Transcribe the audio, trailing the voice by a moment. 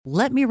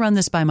"Let me run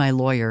this by my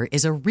lawyer"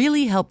 is a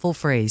really helpful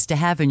phrase to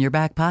have in your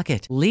back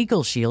pocket.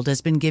 Legal Shield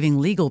has been giving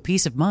legal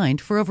peace of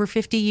mind for over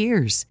 50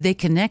 years. They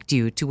connect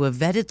you to a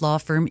vetted law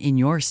firm in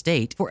your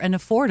state for an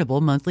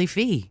affordable monthly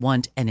fee.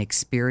 Want an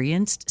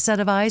experienced set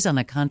of eyes on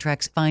a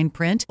contract's fine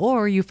print?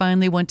 Or you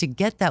finally want to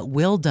get that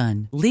will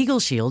done?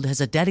 Legal Shield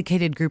has a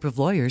dedicated group of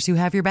lawyers who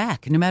have your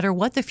back, no matter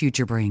what the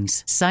future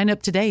brings. Sign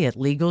up today at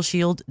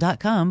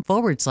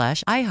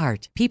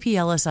LegalShield.com/iHeart.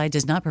 PPLSI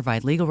does not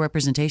provide legal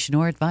representation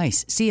or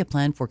advice. See a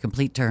plan for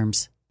complete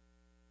terms.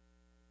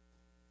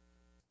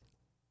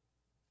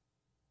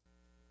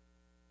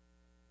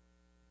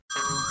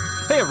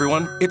 Hey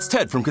everyone, it's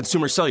Ted from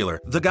Consumer Cellular,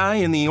 the guy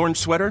in the orange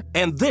sweater,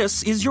 and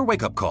this is your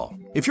wake-up call.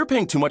 If you're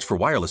paying too much for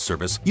wireless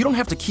service, you don't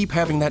have to keep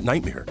having that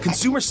nightmare.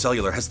 Consumer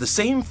Cellular has the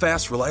same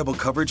fast, reliable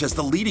coverage as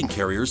the leading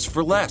carriers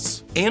for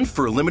less. And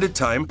for a limited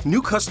time,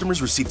 new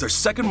customers receive their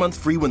second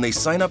month free when they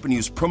sign up and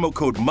use promo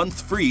code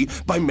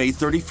MONTHFREE by May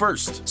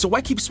 31st. So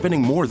why keep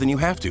spending more than you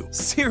have to?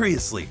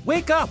 Seriously,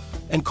 wake up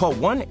and call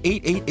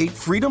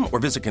 1-888-FREEDOM or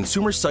visit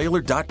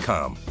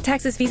consumercellular.com.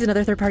 Taxes, fees, and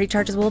other third-party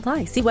charges will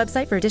apply. See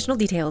website for additional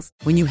details.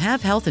 When you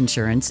have health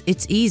insurance,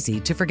 it's easy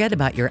to forget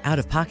about your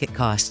out-of-pocket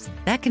costs.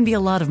 That can be a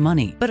lot of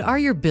money. But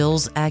are your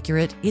bills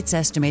accurate? It's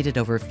estimated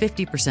over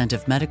 50%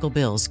 of medical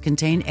bills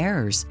contain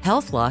errors.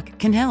 HealthLock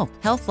can help.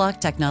 HealthLock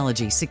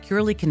technology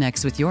securely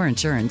connects with your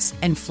insurance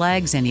and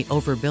flags any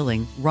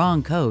overbilling,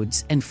 wrong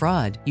codes, and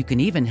fraud. You can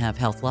even have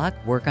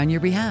HealthLock work on your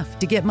behalf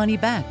to get money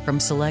back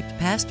from select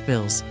past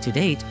bills. To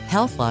date,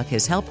 HealthLock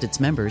has helped its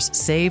members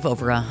save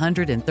over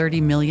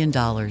 $130 million.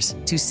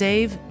 To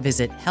save,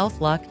 visit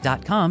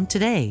healthlock.com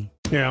today.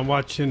 Yeah, I'm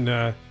watching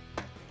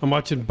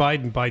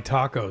Biden buy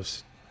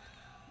tacos.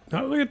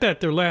 Oh, look at that.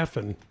 They're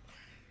laughing.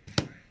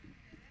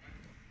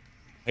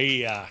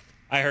 I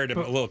heard a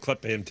little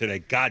clip of him today.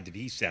 God, did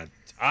he sound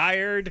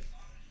tired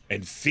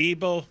and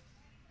feeble?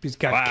 He's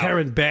got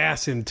Karen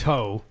Bass in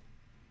tow.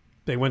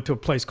 They went to a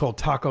place called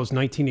Tacos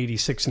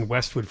 1986 in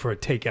Westwood for a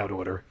takeout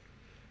order.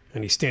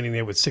 And he's standing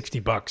there with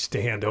 $60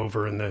 to hand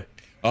over. And the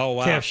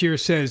cashier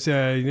says,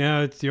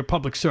 it's your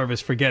public service.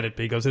 Forget it.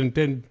 But he goes, and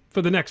then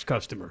for the next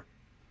customer.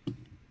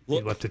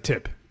 He left a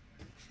tip.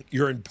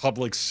 You're in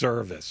public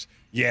service.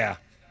 Yeah.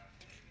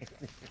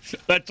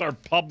 That's our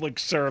public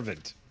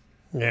servant.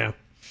 Yeah.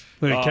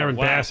 Look at Karen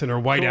Bass in her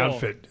white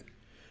outfit.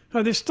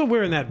 Oh, they're still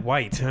wearing that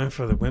white,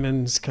 for the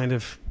women's kind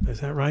of. Is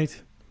that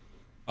right?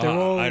 They're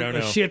all, I don't know.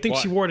 I think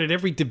she wore it at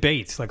every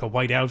debate, like a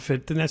white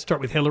outfit. Didn't that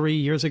start with Hillary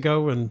years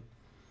ago? And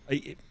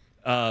I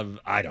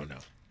don't know.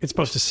 It's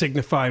supposed to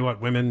signify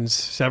what? Women's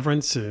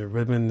severance?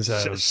 Women's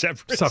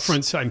severance?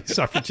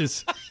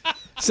 Suffrages.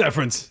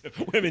 Severance.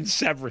 Women's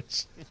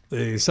severance.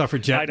 The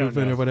suffragette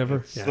movement or whatever.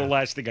 It's the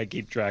last thing I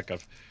keep track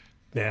of.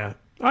 Yeah.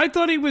 I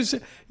thought he was,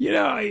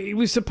 he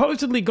was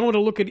supposedly going to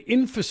look at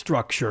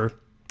infrastructure,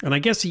 and I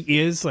guess he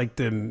is, like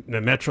the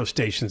metro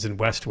stations in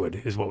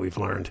Westwood is what we've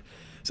learned.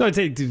 So I'd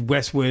say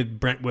Westwood,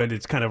 Brentwood,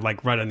 it's kind of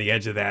like right on the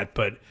edge of that.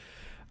 But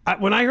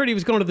when I heard he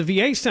was going to the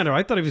VA center,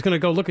 I thought he was going to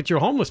go look at your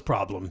homeless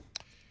problem.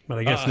 But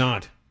I guess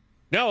not.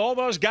 No, all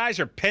those guys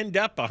are penned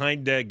up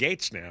behind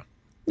gates now.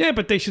 Yeah,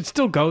 but they should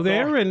still go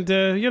there and,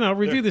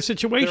 review the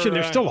situation.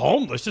 They're still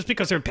homeless just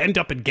because they're penned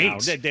up in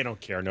gates. No, they don't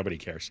care. Nobody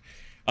cares.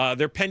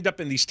 They're penned up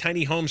in these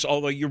tiny homes.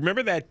 Although you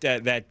remember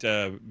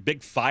that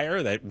big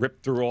fire that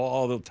ripped through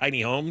all the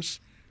tiny homes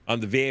on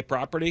the VA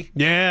property?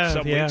 Yeah,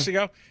 some weeks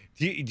ago.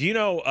 Do you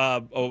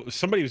know?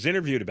 Somebody was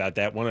interviewed about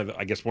that. One of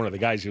the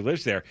guys who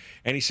lives there,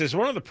 and he says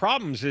one of the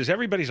problems is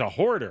everybody's a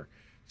hoarder.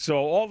 So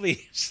all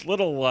these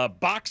little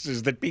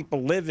boxes that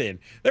people live in,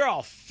 they're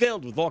all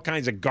filled with all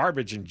kinds of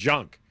garbage and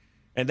junk.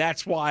 And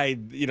that's why,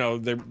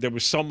 there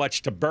was so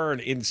much to burn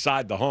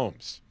inside the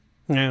homes.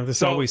 Yeah,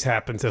 this always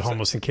happens at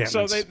homeless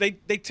encampments. So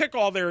they took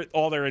all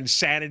their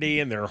insanity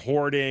and their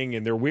hoarding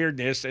and their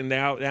weirdness, and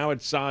now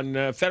it's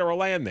on federal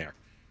land there.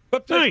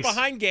 But it's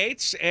behind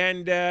gates,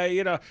 and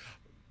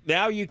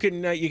now you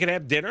can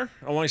have dinner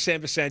along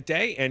San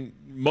Vicente, and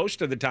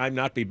most of the time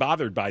not be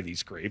bothered by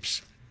these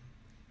creeps.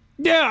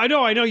 Yeah, I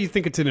know. You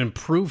think it's an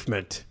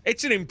improvement.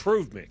 It's an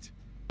improvement.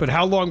 But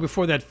how long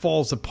before that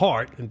falls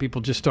apart and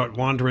people just start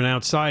wandering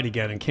outside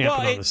again and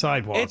camping on the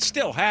sidewalk? It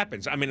still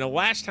happens. I mean, the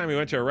last time we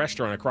went to a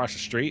restaurant across the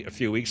street a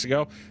few weeks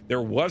ago,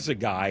 there was a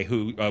guy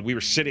who we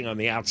were sitting on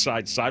the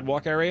outside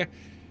sidewalk area,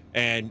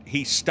 and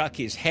he stuck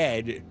his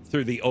head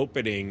through the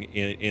opening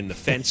in the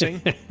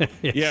fencing,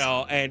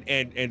 Yes.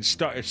 and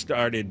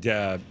started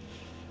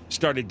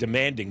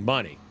demanding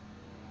money.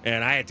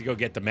 And I had to go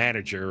get the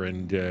manager,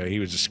 and he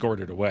was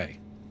escorted away.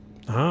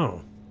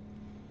 Oh.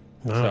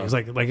 So, it was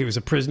like he was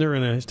a prisoner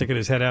and sticking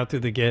his head out through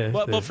the gate.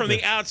 Well, from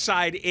the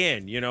outside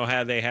in,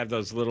 how they have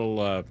those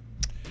little,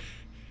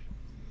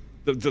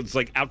 those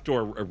like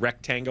outdoor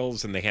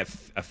rectangles, and they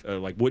have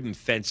like wooden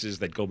fences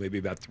that go maybe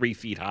about 3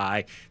 feet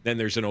high. Then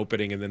there's an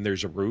opening, and then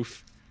there's a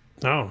roof.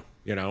 Oh,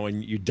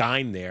 and you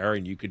dine there,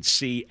 and you could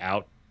see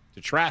out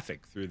to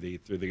traffic through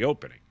the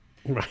opening.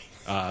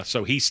 Right.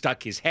 So he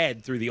stuck his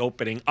head through the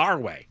opening our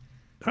way.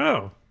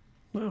 Oh,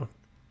 well.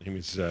 He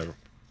was.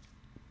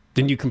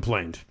 Then you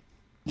complained.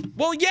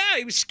 Well, yeah,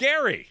 he was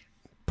scary.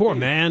 Poor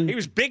man. He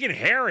was big and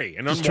hairy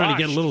and just unwashed. trying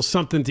to get a little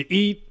something to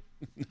eat.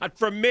 Not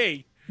from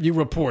me. You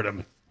report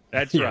him.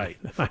 That's Yeah. right.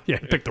 Yeah,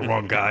 I picked the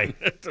wrong guy.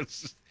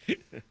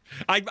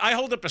 I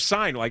hold up a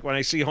sign like when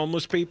I see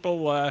homeless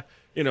people, at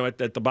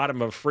the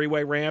bottom of a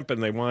freeway ramp,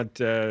 and they want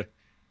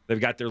they've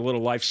got their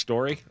little life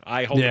story.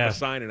 I hold up a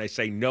sign and I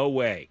say, "No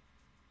way,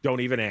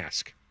 don't even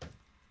ask."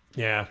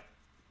 Yeah.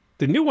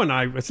 The new one,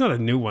 it's not a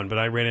new one, but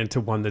I ran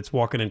into one that's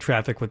walking in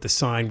traffic with the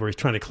sign where he's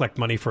trying to collect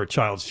money for a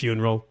child's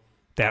funeral.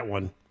 That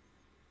one.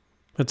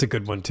 That's a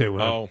good one,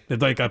 too. Oh.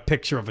 It's like a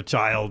picture of a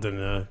child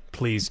and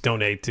please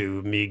donate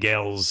to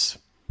Miguel's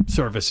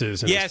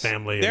services and his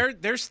family.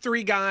 There's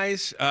three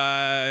guys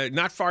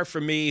not far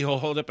from me who'll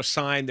hold up a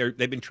sign.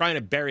 They've been trying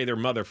to bury their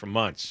mother for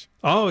months.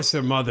 Oh, it's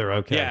their mother.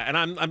 Okay. Yeah, and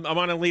I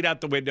want to lead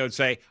out the window and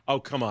say, "Oh,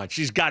 come on,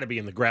 she's got to be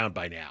in the ground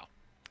by now."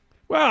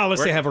 Well,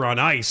 unless they have her on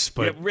ice,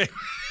 but Yeah,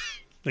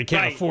 they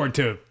can't right. afford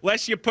to.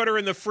 Unless you put her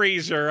in the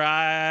freezer,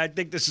 I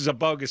think this is a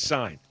bogus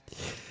sign.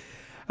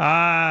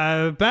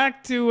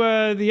 Back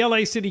to the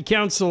LA City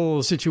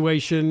Council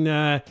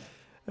situation.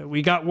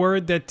 We got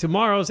word that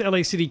tomorrow's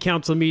LA City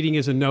Council meeting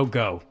is a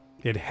no-go.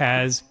 It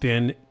has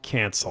been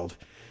canceled.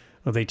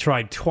 Well, they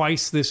tried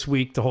twice this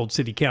week to hold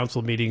city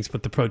council meetings,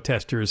 but the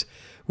protesters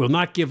will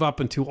not give up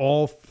until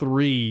all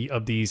three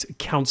of these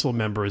council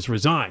members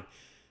resign.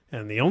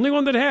 And the only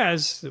one that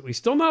has, that we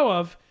still know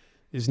of,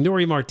 is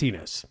Nury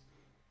Martinez.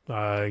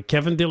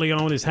 Kevin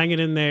DeLeon is hanging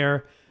in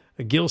there.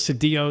 Gil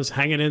Cedillo's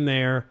hanging in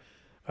there.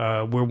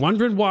 We're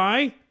wondering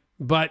why,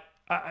 but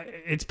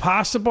it's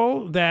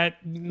possible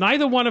that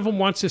neither one of them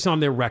wants this on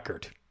their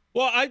record.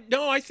 Well,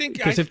 I think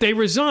Because if they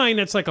resign,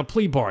 it's like a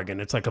plea bargain.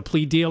 It's like a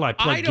plea deal. I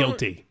pled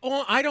guilty.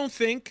 Well, I don't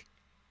think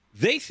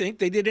they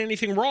did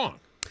anything wrong.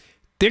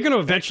 They're going to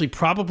eventually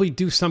probably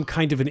do some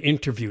kind of an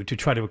interview to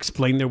try to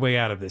explain their way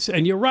out of this.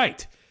 And you're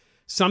right.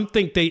 Some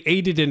think they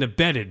aided and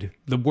abetted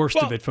the worst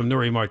of it from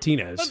Nury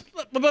Martinez.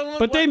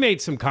 But they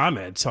made some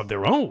comments of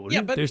their own.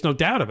 Yeah, but there's no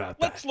doubt about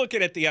that. Let's look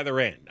at the other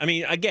end. I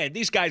mean, again,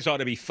 these guys ought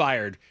to be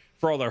fired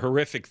for all the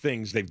horrific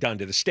things they've done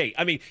to the state.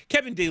 I mean,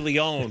 Kevin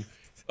DeLeon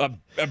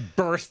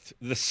birthed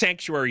the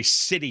Sanctuary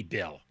City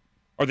Bill.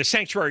 Or the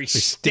Sanctuary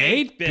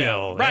State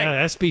Bill. Right.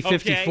 Yeah, SB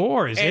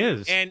 54 is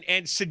his. And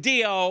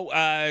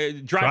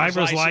Cedillo,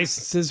 driver's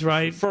licenses,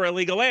 right. for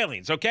illegal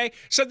aliens, okay?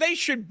 So they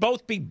should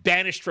both be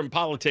banished from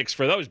politics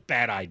for those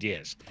bad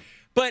ideas.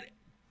 But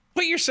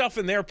put yourself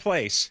in their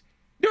place.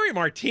 Nury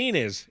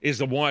Martinez is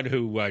the one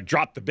who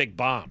dropped the big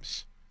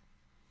bombs,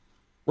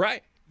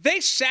 right? They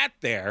sat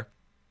there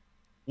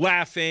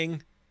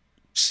laughing.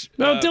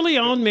 No,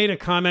 DeLeon made a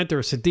comment,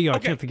 or Cedillo, I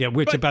can't forget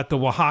which, about the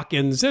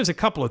Oaxacans. There's a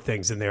couple of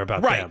things in there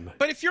about them.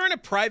 But if you're in a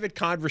private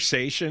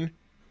conversation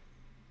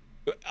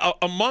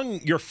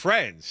among your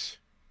friends,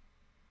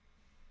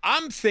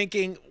 I'm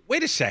thinking,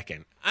 wait a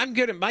second,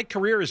 my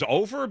career is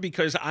over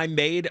because I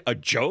made a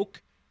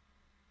joke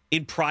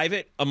in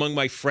private among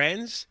my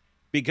friends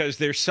because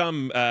there's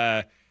some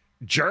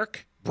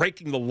jerk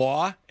breaking the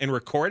law and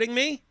recording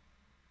me?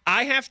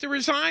 I have to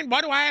resign? Why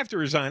do I have to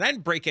resign? I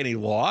didn't break any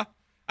law.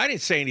 I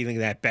didn't say anything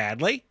that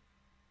badly.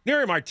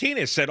 Nury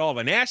Martinez said all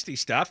the nasty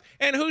stuff.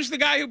 And who's the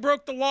guy who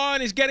broke the law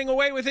and is getting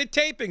away with it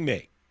taping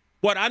me?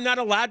 What, I'm not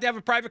allowed to have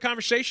a private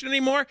conversation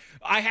anymore?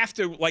 I have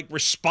to,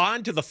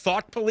 respond to the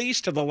thought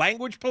police, to the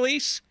language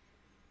police?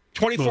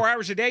 24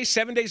 hours a day,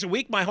 7 days a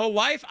week, my whole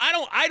life?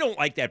 I don't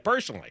like that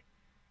personally.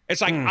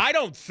 It's like, I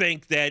don't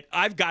think that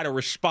I've got to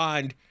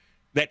respond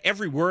that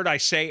every word I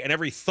say and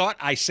every thought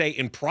I say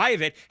in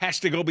private has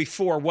to go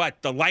before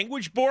what? The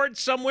language board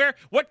somewhere?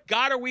 What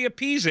God are we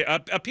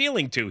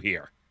appealing to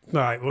here? All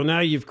right. Well,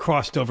 now you've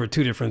crossed over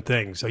two different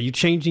things. Are you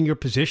changing your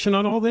position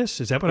on all this?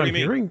 Is that what I'm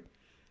hearing?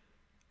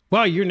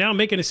 Well, you're now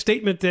making a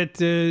statement that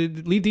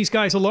leave these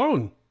guys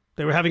alone.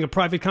 They were having a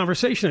private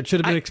conversation that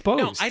should have been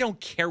exposed. No, I don't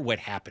care what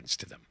happens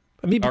to them.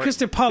 I mean, because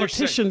they're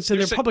politicians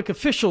and they're public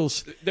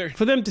officials,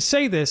 for them to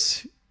say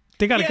this,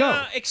 they got to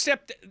go.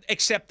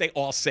 Except they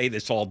all say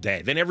this all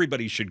day. Then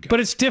everybody should go. But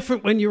it's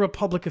different when you're a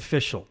public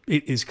official.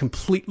 It is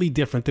completely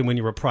different than when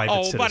you're a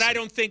private citizen. But I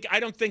don't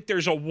think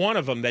there's a one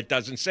of them that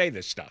doesn't say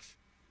this stuff.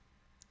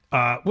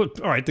 Well,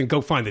 all right, then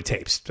go find the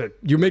tapes.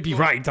 You may be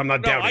right. I'm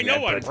not doubting that. I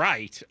know I'm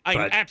right.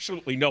 I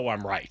absolutely know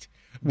I'm right.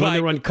 When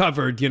they're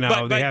uncovered,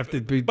 they have to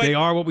be. They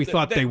are what we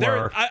thought they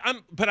were.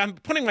 But I'm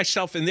putting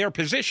myself in their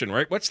position,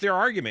 right? What's their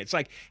argument? It's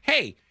like,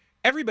 hey,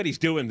 everybody's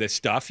doing this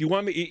stuff. You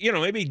want me?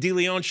 Maybe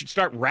DeLeon should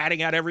start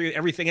ratting out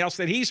everything else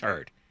that he's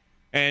heard,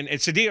 and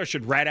Cedillo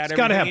should rat out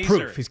everything he's heard. He's got to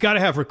have proof. He's got to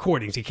have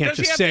recordings. He can't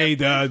just say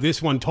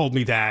this one told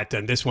me that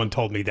and this one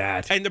told me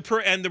that. And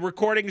the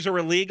recordings are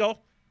illegal.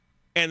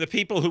 And the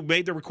people who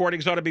made the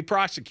recordings ought to be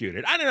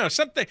prosecuted. I don't know,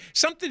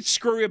 something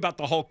screwy about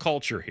the whole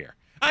culture here.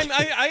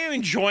 I am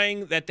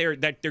enjoying that they're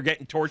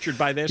getting tortured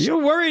by this.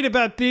 You're worried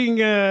about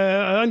being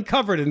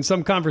uncovered in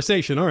some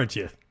conversation, aren't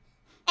you?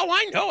 Oh,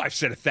 I know. I've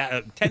said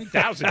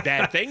 10,000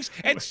 bad things,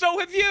 and so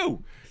have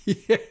you.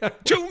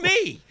 To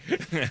me.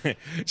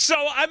 So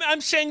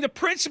I'm saying the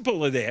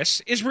principle of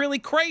this is really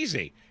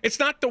crazy. It's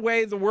not the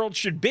way the world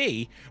should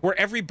be, where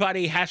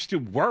everybody has to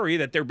worry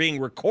that they're being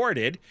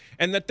recorded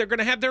and that they're going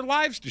to have their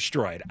lives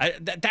destroyed.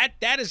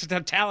 That is a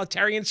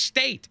totalitarian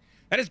state.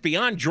 That is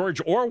beyond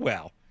George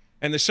Orwell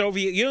and the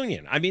Soviet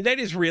Union. I mean,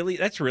 that's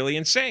really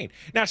insane.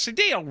 Now,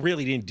 Cedillo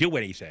really didn't do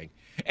anything.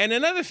 And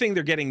another thing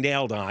they're getting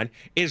nailed on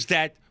is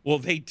that, well,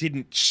 they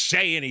didn't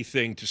say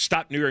anything to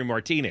stop Nuri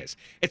Martinez.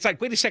 It's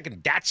like, wait a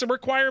second, that's a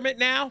requirement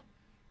now?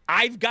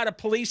 I've got to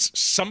police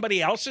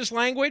somebody else's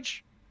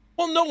language?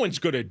 Well, no one's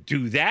going to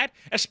do that,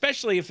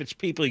 especially if it's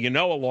people you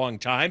know a long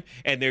time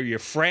and they're your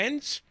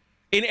friends.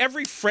 In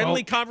every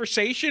friendly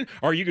conversation,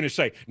 are you going to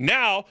say,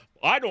 now,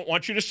 I don't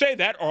want you to say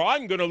that, or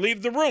I'm going to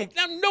leave the room?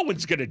 Now, no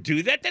one's going to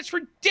do that. That's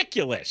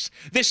ridiculous.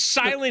 This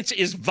silence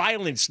is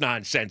violence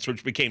nonsense,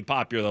 which became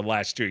popular the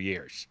last 2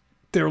 years.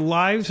 Their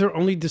lives are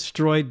only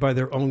destroyed by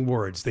their own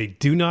words. They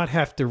do not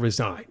have to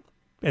resign.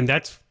 And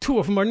that's two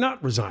of them are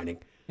not resigning.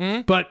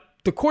 But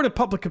the court of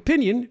public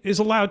opinion is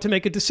allowed to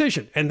make a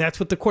decision. And that's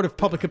what the court of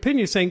public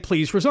opinion is saying,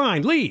 please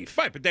resign, leave.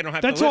 Right, but they don't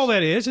have That's to listen. all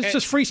that is. It's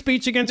just free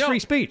speech against free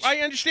speech. I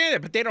understand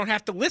that, but they don't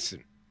have to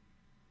listen.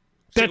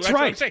 That's what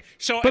I'm right.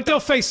 saying. But they'll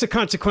face the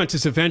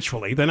consequences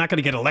eventually. They're not going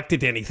to get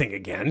elected to anything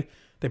again.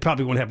 They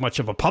probably won't have much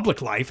of a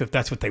public life if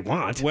that's what they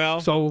want.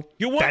 Well, so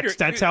you wonder,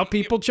 that's how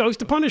people chose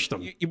to punish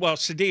them. Well,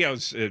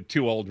 Cedillo's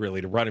too old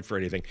really to run it for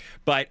anything.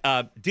 But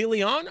De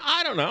Leon,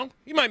 I don't know.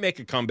 He might make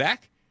a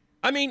comeback.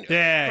 I mean,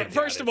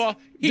 first of all,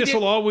 this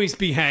will always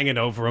be hanging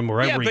over him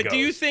wherever he goes. Yeah, but do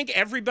you think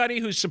everybody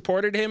who's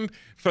supported him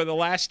for the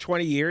last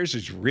 20 years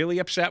is really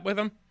upset with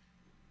him?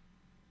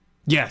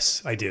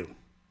 Yes, I do.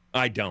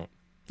 I don't.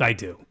 I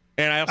do.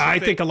 And I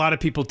think a lot of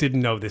people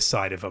didn't know this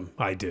side of him.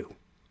 I do.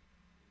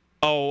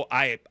 Oh,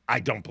 I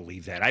don't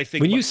believe that. I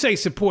think when you say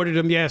supported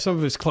him, some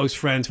of his close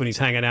friends when he's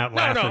hanging out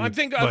laughing. No,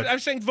 I'm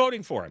saying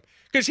voting for him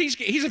because he's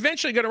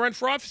eventually going to run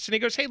for office, and he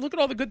goes, "Hey, look at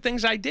all the good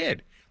things I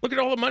did. Look at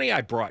all the money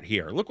I brought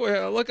here. Look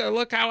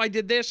how I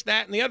did this,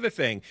 that, and the other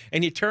thing."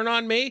 And you turn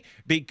on me,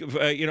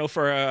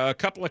 for a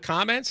couple of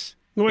comments.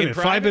 Wait a minute.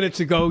 5 minutes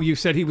ago, you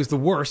said he was the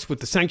worst with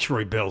the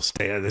sanctuary bill,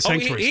 state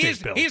bill. He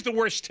is the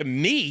worst to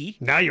me.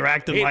 Now you're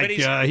acting like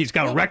he's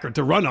got a record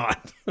to run on.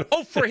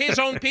 For his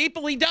own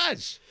people, he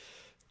does.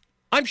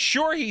 I'm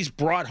sure he's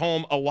brought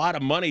home a lot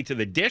of money to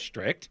the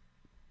district.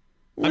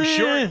 I'm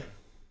sure.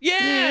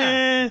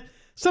 Yeah.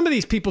 Some of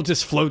these people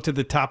just float to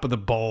the top of the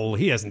bowl.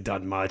 He hasn't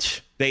done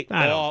much. I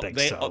don't think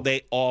so.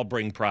 They all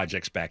bring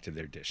projects back to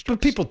their district.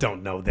 But people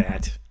don't know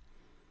that.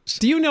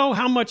 Do you know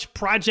how much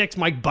projects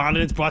Mike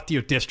Bonnet has brought to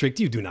your district?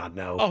 You do not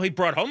know. Oh, he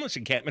brought homeless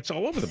encampments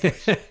all over the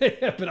place.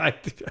 Yeah,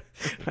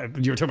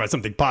 but you were talking about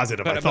something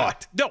positive, I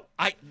thought.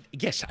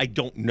 I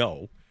don't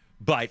know,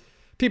 but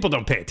people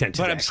don't pay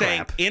attention to that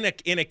crap. But I'm saying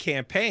in a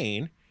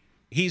campaign,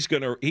 he's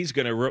gonna.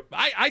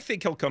 I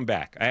think he'll come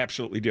back. I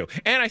absolutely do,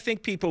 and I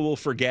think people will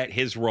forget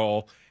his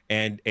role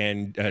and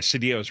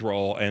Cedillo's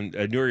role, and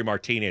Nuri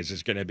Martinez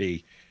is going to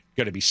be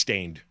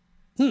stained.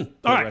 For the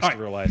rest of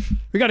her life.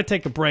 We got to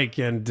take a break,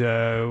 and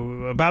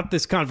about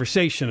this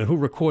conversation and who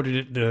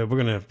recorded it, we're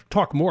going to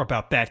talk more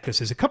about that because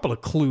there's a couple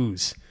of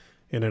clues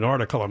in an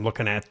article I'm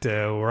looking at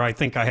where I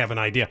think I have an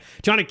idea.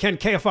 John and Ken,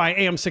 KFI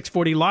AM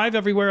 640 live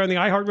everywhere on the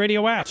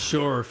iHeartRadio app.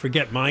 Sure,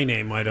 forget my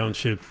name, why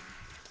don't you?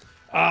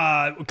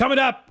 Coming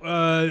up,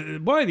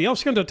 the El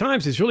Segundo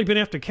Times has really been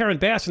after Karen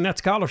Bass and that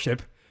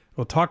scholarship.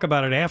 We'll talk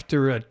about it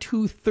after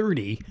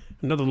 2:30.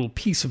 Another little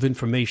piece of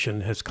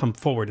information has come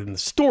forward in the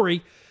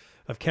story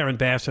of Karen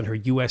Bass and her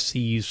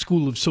USC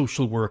School of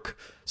Social Work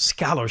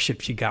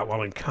scholarship she got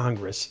while in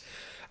Congress.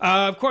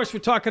 Of course, we're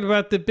talking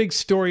about the big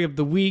story of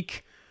the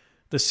week,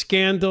 the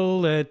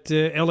scandal at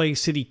L.A.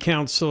 City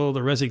Council,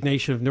 the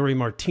resignation of Nuri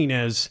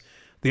Martinez.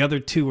 The other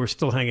two are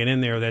still hanging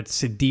in there.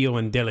 That's Cedillo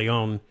and De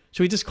Leon.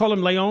 Should we just call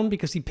him Leon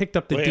because he picked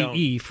up the Leon.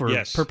 DE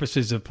for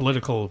purposes of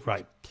political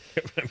right?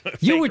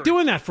 You were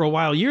doing that for a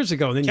while years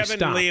ago, and then Kevin you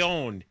stopped.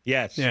 Leon,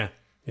 yes. Yeah.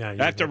 I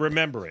have to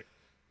remember it.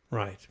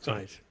 Right.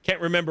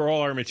 Can't remember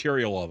all our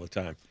material all the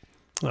time.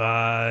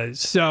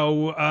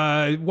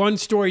 One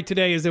story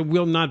today is there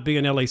will not be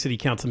an LA City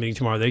Council meeting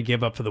tomorrow. They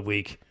give up for the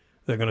week.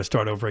 They're going to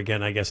start over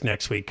again, I guess,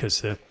 next week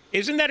because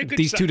isn't that a good?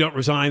 These two don't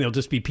resign. There'll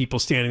just be people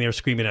standing there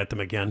screaming at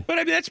them again. But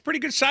I mean, that's a pretty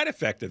good side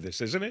effect of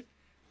this, isn't it?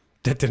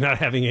 That they're not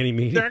having any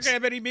meetings. They're not going to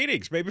have any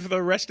meetings, maybe for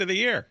the rest of the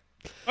year.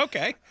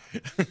 Okay.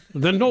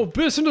 Then no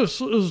business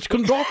is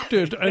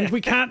conducted, and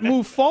we can't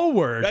move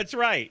forward. That's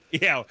right.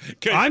 Yeah.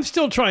 I'm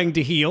still trying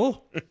to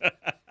heal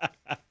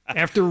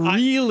after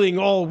reeling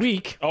all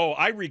week. Oh,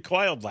 I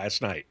recoiled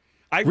last night.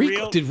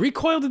 Did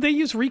they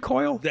use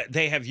recoil?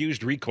 They have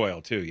used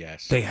recoil too,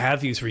 yes. They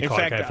have used recoil. In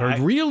fact, I've heard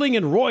reeling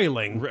and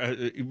roiling.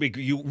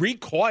 You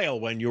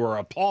recoil when you are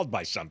appalled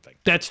by something.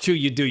 That's true,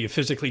 you do. You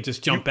physically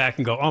just jump back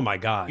and go, oh my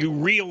God. You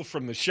reel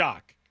from the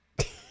shock.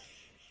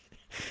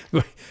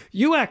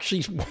 You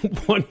actually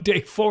one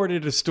day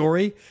forwarded a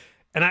story,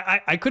 And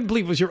I couldn't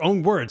believe it was your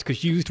own words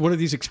because you used one of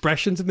these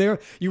expressions in there.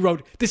 You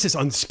wrote, "This is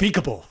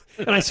unspeakable."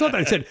 And I saw that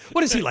and said,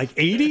 "What is he, like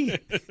 80?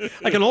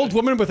 Like an old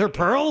woman with her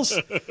pearls?"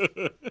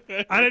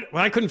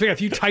 I couldn't figure out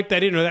if you typed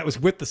that in or that was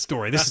with the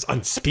story. This is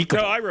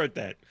unspeakable. No, I wrote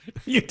that.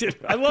 You did.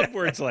 I love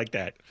words like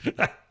that.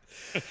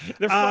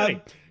 They're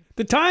funny.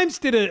 The Times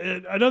did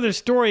another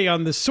story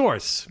on the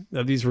source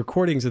of these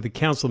recordings of the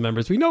council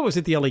members. We know it was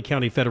at the LA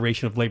County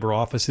Federation of Labor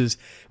offices.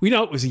 We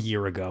know it was a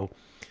year ago.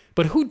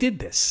 But who did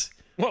this?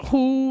 Well,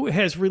 who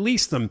has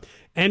released them?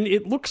 And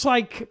it looks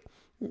like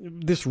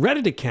this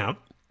Reddit account,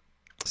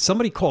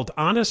 somebody called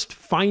Honest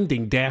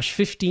Finding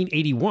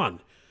 -1581.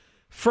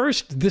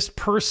 First, this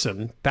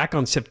person, back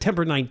on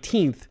September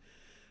 19th,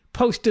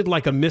 posted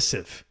like a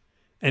missive.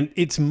 And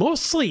it's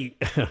mostly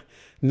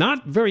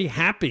not very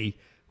happy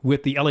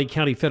with the LA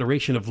County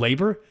Federation of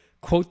Labor.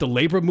 Quote, "The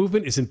labor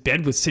movement is in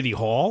bed with City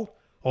Hall.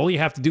 All you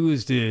have to do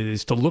is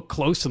to look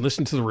close and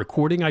listen to the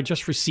recording I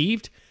just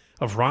received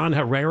of Ron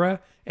Herrera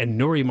and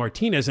Nuri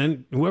Martinez,"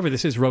 and whoever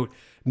this is wrote,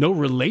 "No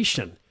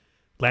relation,"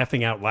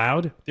 laughing out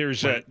loud.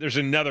 There's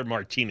another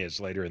Martinez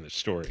later in the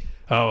story.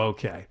 Oh,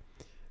 okay.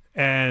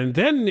 And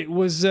then it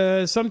was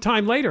some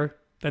time later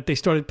that they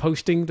started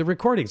posting the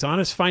recordings.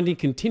 Honest Finding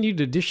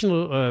continued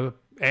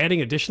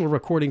adding additional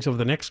recordings over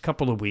the next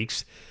couple of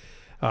weeks.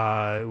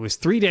 It was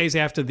 3 days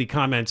after the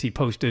comments he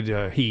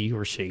posted, he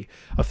or she,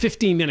 a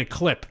 15-minute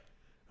clip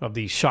of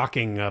the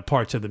shocking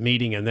parts of the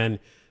meeting, and then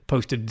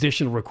posted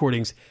additional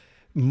recordings.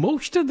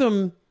 Most of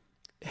them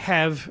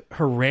have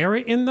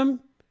Herrera in them.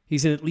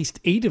 He's in at least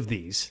 8 of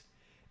these.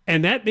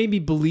 And that made me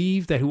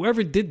believe that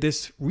whoever did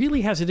this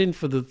really has it in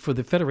for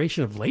the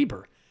Federation of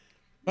Labor.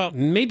 Well,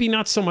 maybe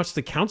not so much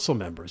the council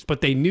members,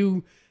 but they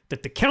knew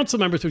that the council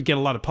members would get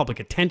a lot of public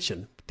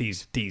attention,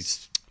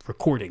 these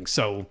recordings.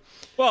 So,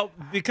 well,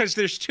 because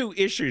there's 2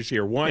 issues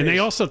here. One, and they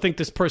also think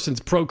this person's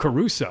pro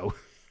Caruso.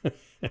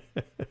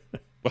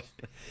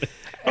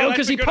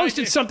 Because he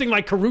posted something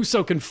like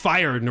Caruso can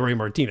fire Nuri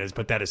Martinez,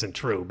 but that isn't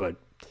true. But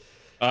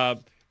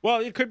well,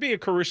 it could be a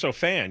Caruso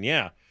fan,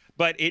 yeah.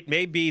 But it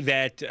may be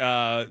that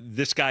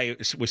this guy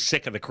was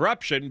sick of the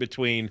corruption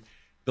between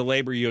the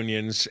labor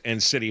unions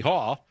and City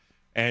Hall.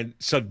 And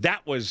so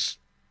that was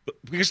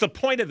because the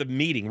point of the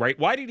meeting, right?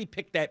 Why did he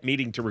pick that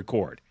meeting to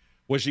record?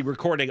 Was he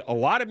recording a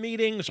lot of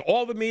meetings,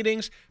 all the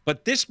meetings?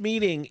 But this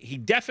meeting, he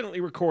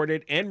definitely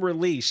recorded and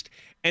released.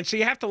 And so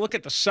you have to look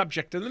at the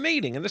subject of the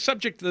meeting. And the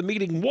subject of the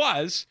meeting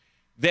was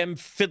them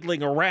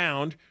fiddling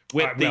around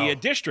with the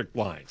district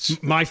lines.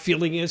 My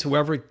feeling is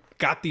whoever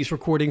got these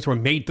recordings or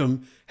made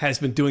them has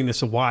been doing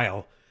this a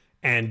while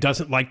and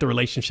doesn't like the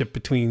relationship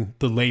between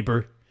the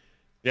labor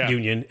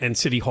union and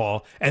City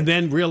Hall, and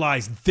then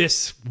realized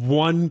this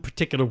one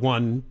particular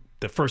one,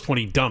 the first one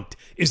he dumped,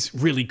 is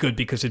really good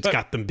because it's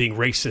got them being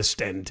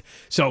racist. And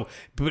so,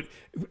 and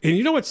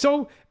you know what?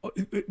 So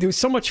there was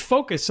so much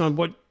focus on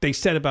what they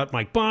said about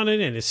Mike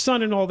Bonin and his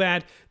son and all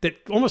that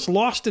almost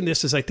lost in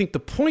this is, I think, the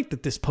point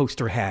that this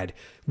poster had,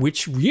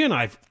 which you and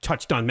I've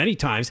touched on many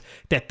times,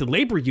 that the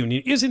labor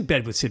union is in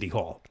bed with City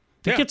Hall.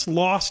 It gets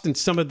lost in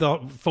some of the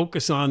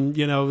focus on,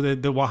 the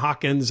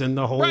Oaxacans and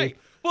the whole... Right.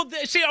 Well,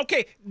 see,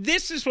 okay,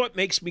 this is what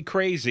makes me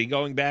crazy,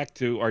 going back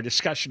to our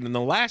discussion in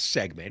the last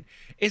segment,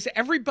 is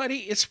everybody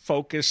is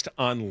focused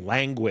on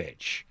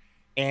language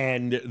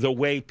and the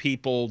way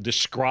people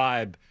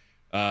describe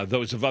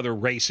those of other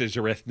races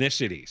or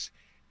ethnicities.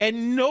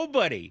 And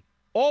nobody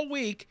all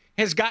week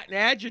has gotten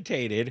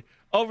agitated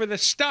over the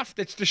stuff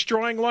that's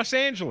destroying Los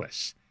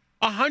Angeles.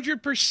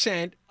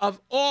 100%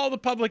 of all the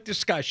public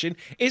discussion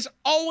is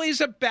always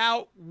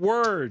about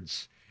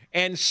words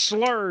and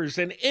slurs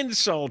and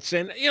insults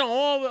and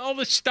all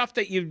the stuff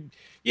that you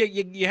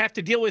have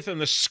to deal with in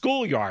the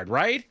schoolyard,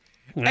 right?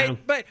 Yeah.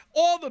 But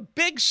all the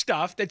big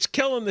stuff that's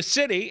killing the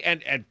city,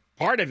 and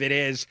part of it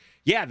is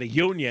the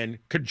union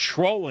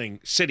controlling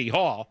City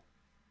Hall,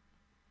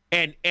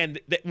 and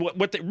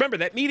remember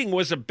that meeting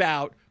was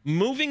about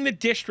moving the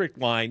district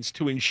lines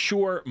to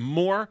ensure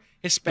more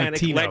Hispanic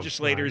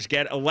legislators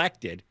get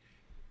elected,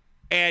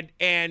 and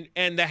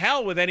the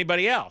hell with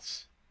anybody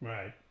else.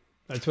 Right.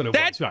 That's what it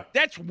was. Right.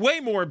 That's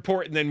way more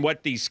important than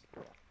what these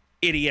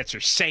idiots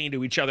are saying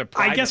to each other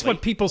privately. I guess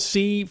what people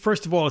see,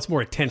 first of all, it's more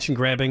attention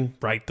grabbing,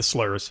 right? The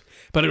slurs.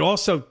 But it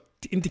also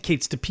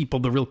indicates to people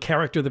the real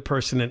character of the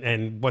person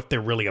and what they're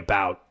really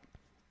about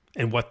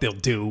and what they'll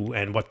do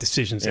and what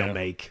decisions they'll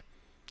make.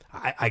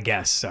 I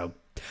guess so.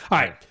 All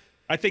right.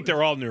 I think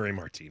they're all Nuri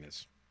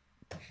Martinez.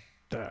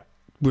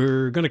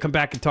 We're going to come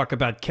back and talk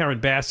about Karen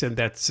Bass and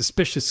that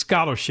suspicious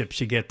scholarship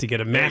she get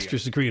a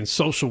master's degree in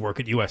social work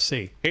at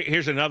USC.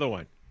 Here's another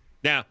one.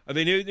 Now, are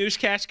the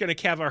newscasts going to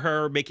cover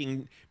her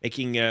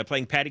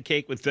playing patty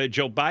cake with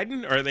Joe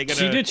Biden, or are they going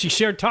to? She did. She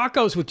shared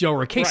tacos with Joe,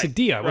 or a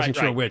quesadilla. I wasn't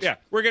sure which. Yeah,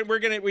 we're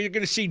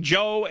gonna see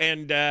Joe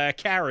and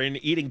Karen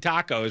eating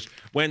tacos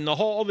when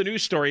all the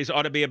news stories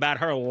ought to be about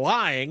her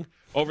lying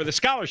over the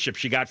scholarship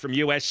she got from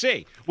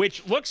USC,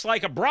 which looks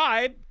like a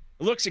bribe.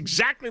 It looks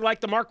exactly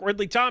like the Mark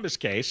Ridley Thomas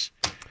case.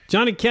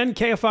 John and Ken,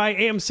 KFI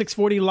AM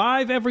 640,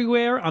 live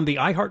everywhere on the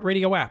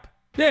iHeartRadio app.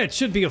 Yeah, it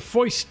should be a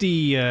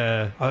feisty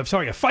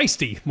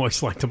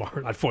Moist Like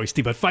Tomorrow. Not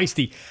foisty, but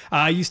feisty.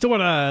 You still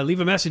want to leave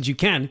a message, you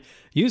can.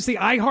 Use the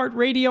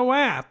iHeartRadio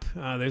app.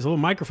 There's a little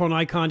microphone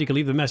icon. You can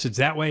leave the message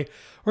that way.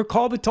 Or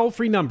call the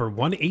toll-free number,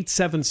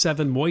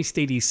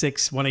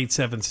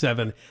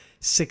 1-877-MOIST86,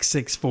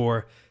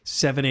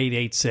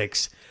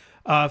 1-877-664-7886.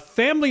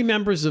 Family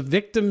members of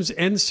victims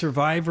and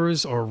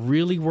survivors are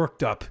really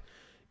worked up.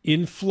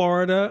 In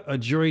Florida, a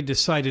jury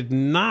decided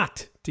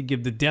not to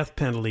give the death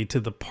penalty to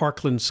the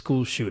Parkland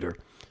school shooter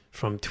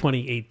from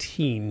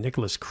 2018,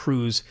 Nicholas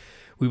Cruz.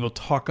 We will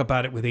talk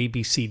about it with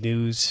ABC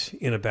News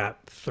in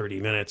about 30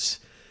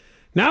 minutes.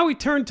 Now we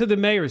turn to the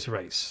mayor's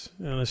race,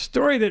 a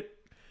story that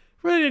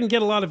really didn't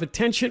get a lot of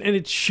attention, and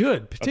it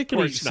should,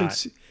 particularly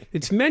since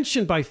it's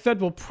mentioned by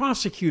federal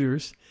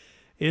prosecutors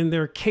in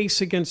their case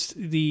against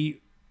the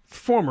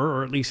former,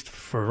 or at least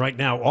for right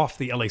now, off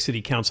the LA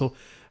City Council,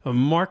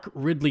 Mark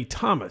Ridley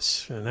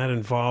Thomas, and that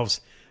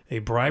involves a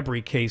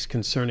bribery case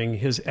concerning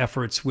his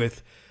efforts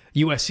with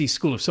USC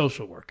School of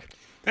Social Work.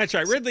 That's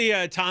right. Ridley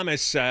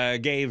Thomas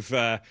gave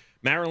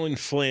Marilyn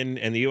Flynn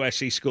and the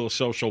USC School of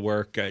Social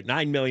Work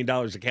 $9 million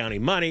of county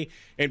money.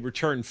 In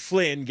return,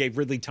 Flynn gave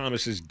Ridley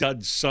Thomas's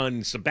dud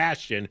son,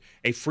 Sebastian,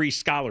 a free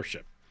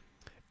scholarship.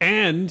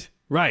 And,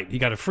 right, he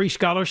got a free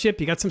scholarship,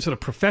 he got some sort of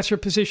professor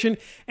position,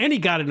 and he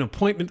got an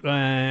appointment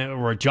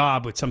or a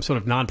job with some sort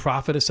of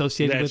nonprofit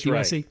associated with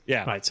USC.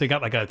 Yeah. Right, so he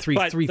got like three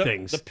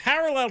things. The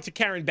parallel to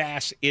Karen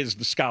Bass is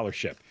the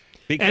scholarship.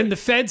 And the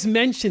feds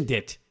mentioned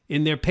it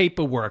in their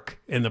paperwork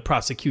in the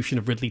prosecution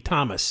of Ridley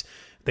Thomas.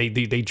 They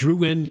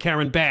drew in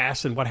Karen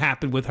Bass and what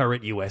happened with her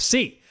at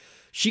USC.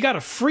 She got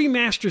a free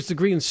master's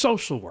degree in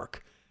social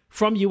work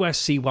from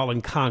USC while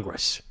in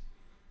Congress.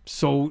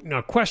 So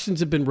now questions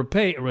have been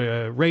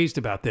raised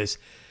about this.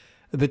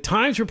 The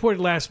Times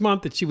reported last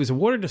month that she was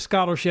awarded a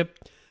scholarship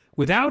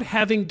without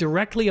having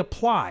directly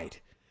applied,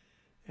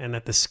 and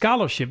that the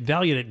scholarship,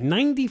 valued at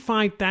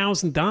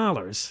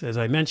 $95,000, as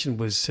I mentioned,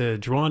 was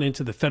drawn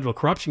into the federal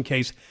corruption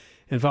case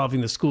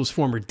involving the school's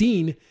former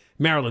dean,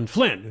 Marilyn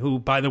Flynn, who,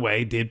 by the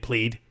way, did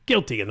plead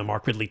guilty in the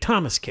Mark Ridley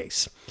Thomas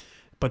case.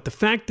 But the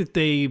fact that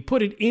they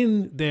put it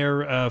in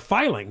their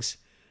filings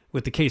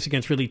with the case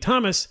against Ridley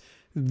Thomas,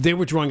 they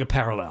were drawing a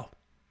parallel.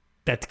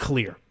 That's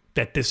clear.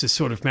 That this is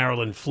sort of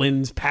Marilyn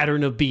Flynn's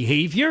pattern of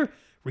behavior,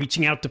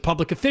 reaching out to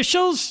public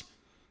officials,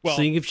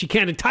 seeing if she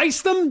can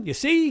entice them, you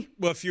see?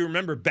 Well, if you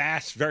remember,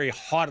 Bass very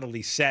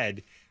haughtily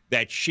said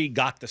that she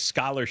got the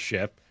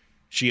scholarship,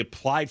 she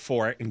applied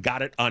for it, and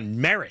got it on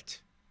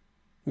merit.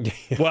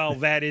 Well,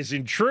 that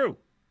isn't true,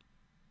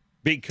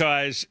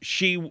 because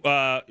she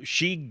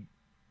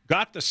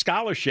got the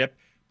scholarship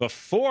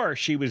before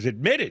she was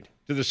admitted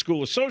to the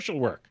School of Social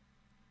Work.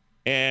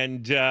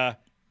 And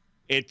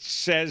it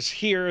says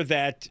here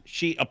that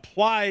she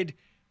applied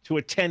to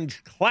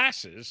attend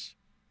classes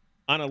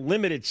on a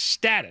limited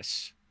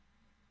status.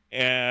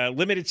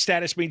 Limited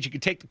status means you can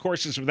take the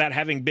courses without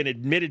having been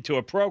admitted to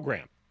a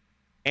program.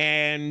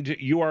 And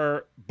you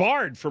are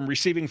barred from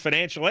receiving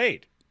financial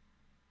aid.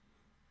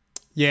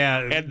 Yeah,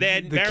 and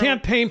then the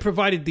campaign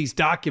provided these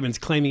documents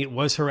claiming it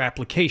was her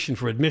application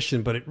for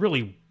admission, but it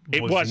really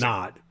was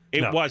not.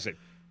 It wasn't.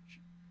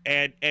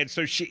 And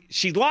so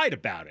she lied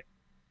about it.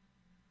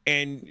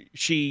 And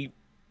she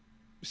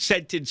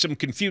sent in some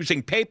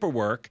confusing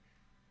paperwork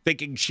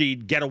thinking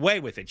she'd get away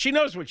with it. She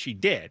knows what she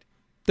did.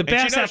 The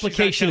Bass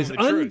application is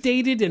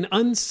undated and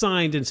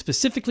unsigned and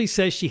specifically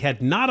says she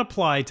had not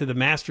applied to the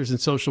Masters in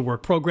Social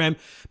Work program,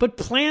 but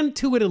planned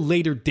to at a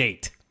later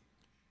date.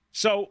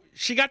 So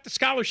she got the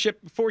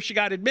scholarship before she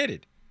got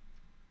admitted.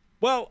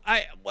 Well,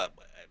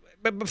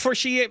 before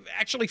she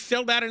actually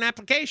filled out an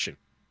application.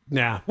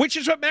 Yeah. Which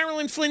is what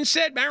Marilyn Flynn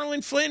said.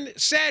 Marilyn Flynn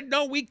said,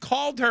 no, we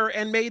called her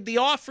and made the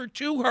offer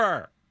to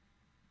her.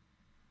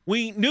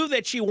 We knew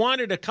that she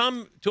wanted to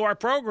come to our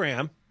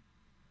program,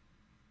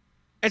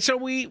 and so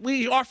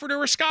we offered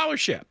her a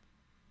scholarship.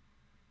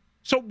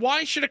 So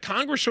why should a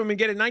congresswoman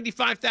get a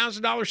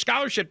 $95,000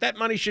 scholarship? That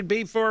money should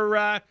be for,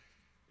 an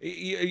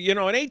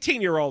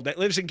 18-year-old that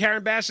lives in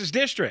Karen Bass's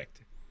district.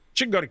 It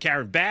shouldn't go to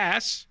Karen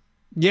Bass.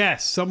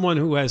 Yes, someone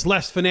who has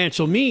less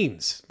financial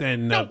means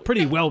than a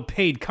pretty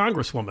well-paid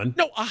congresswoman.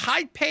 No, a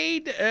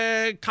high-paid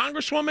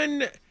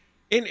congresswoman.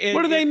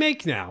 What do they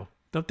make now?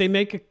 Don't they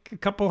make a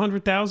couple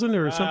 $100,000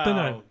 or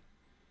something?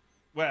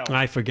 Well,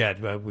 I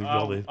forget.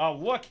 I'll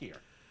look here.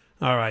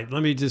 All right,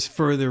 let me just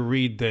further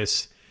read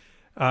this.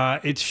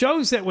 It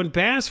shows that when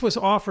Bass was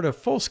offered a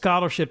full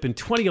scholarship in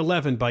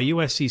 2011 by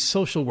USC's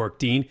social work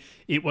dean,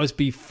 it was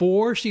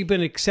before she'd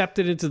been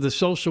accepted into the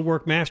social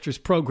work master's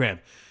program.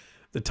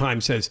 The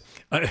Times says,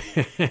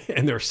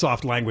 in their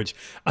soft language,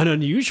 an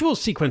unusual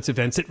sequence of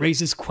events that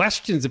raises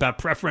questions about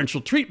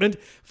preferential treatment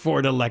for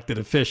an elected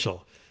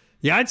official.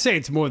 Yeah, I'd say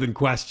it's more than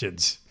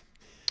questions.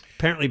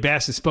 Apparently,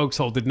 Bass's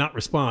spokeshole did not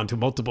respond to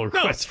multiple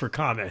requests for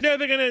comment. No,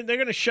 they're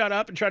gonna shut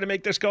up and try to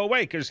make this go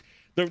away because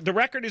the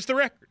record is the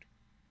record.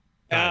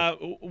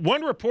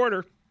 One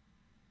reporter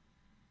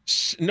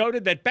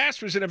noted that Bass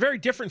was in a very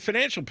different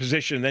financial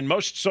position than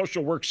most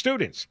social work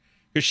students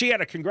because she had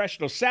a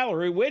congressional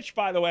salary, which,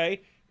 by the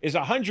way, is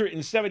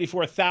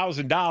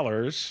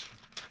 $174,000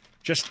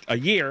 just a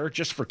year,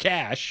 just for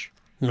cash.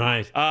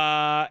 Right.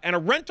 And a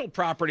rental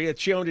property that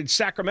she owned in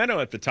Sacramento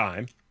at the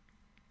time.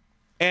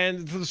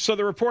 And so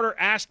the reporter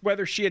asked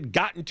whether she had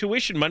gotten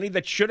tuition money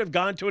that should have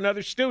gone to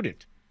another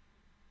student.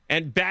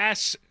 And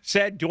Bass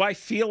said, "Do I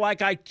feel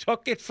like I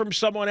took it from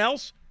someone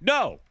else?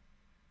 No."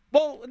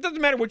 Well, it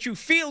doesn't matter what you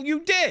feel, you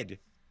did.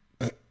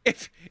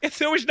 If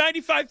there was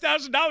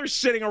 $95,000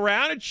 sitting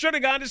around, it should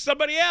have gone to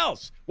somebody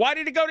else. Why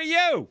did it go to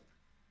you?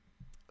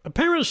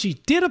 Apparently, she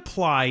did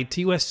apply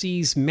to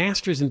USC's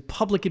Master's in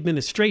Public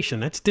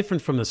Administration. That's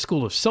different from the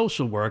School of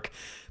Social Work.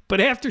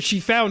 But after she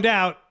found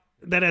out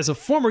that as a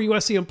former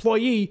USC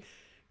employee,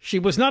 she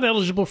was not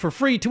eligible for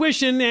free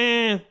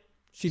tuition,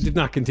 she did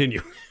not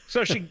continue.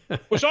 So she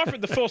was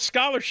offered the full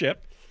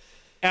scholarship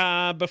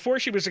before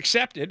she was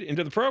accepted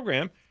into the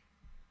program.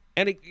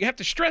 And you have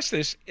to stress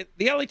this.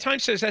 The LA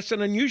Times says that's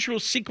an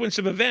unusual sequence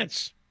of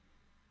events.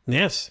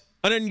 Yes.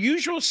 An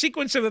unusual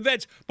sequence of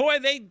events. Boy,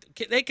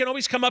 they can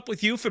always come up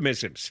with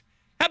euphemisms.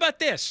 How about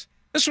this?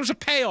 This was a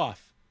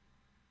payoff.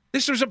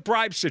 This was a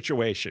bribe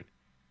situation.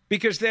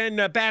 Because then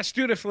Bass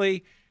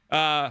dutifully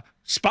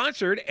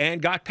sponsored and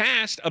got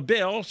passed a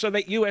bill so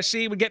that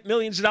USC would get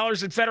millions of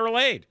dollars in federal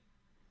aid.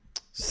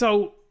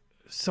 So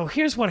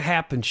here's what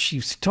happened. She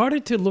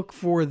started to look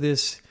for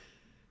this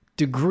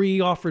degree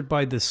offered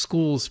by the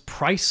school's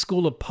Price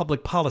School of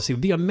Public Policy. It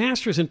would be a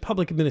master's in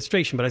public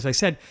administration. But as I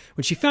said,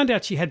 when she found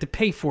out she had to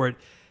pay for it,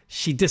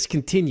 she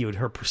discontinued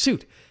her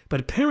pursuit. But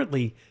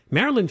apparently,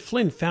 Marilyn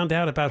Flynn found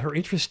out about her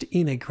interest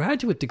in a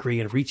graduate degree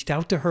and reached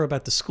out to her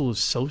about the School of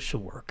Social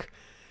Work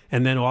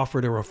and then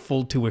offered her a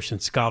full tuition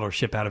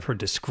scholarship out of her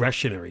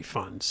discretionary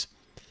funds.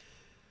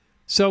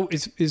 So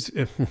is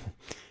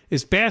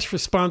Bass'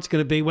 response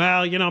going to be,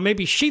 well,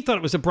 maybe she thought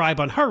it was a bribe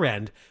on her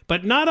end,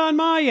 but not on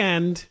my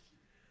end.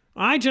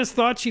 I just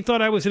thought she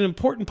thought I was an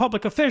important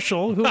public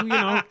official who,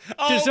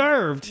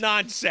 deserved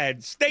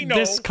nonsense. They know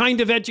this kind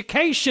of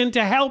education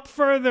to help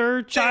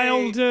further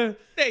child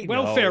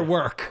welfare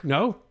work.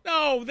 No?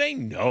 No, they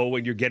know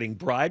when you're getting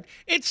bribed.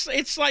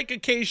 It's like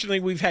occasionally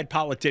we've had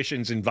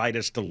politicians invite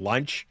us to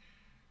lunch.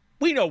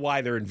 We know why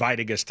they're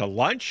inviting us to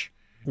lunch.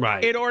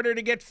 Right. In order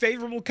to get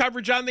favorable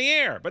coverage on the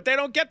air, but they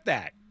don't get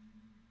that.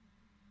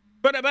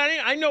 But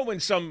I know when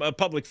some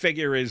public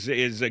figure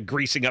is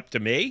greasing up to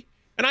me.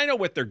 And I know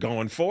what they're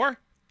going for.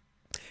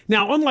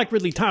 Now, unlike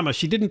Ridley Thomas,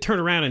 she didn't turn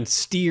around and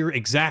steer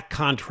exact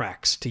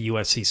contracts to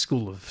USC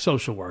School of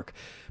Social Work,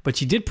 but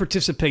she did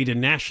participate in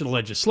national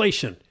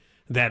legislation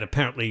that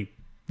apparently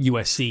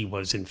USC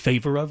was in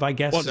favor of, I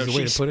guess, well, is no, the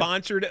way she to put it.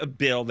 Sponsored a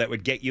bill that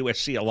would get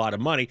USC a lot of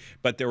money,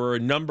 but there were a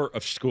number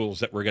of schools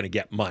that were going to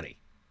get money.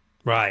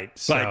 Right.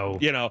 So,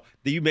 but,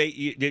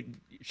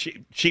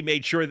 she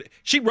made sure that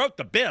she wrote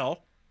the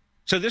bill.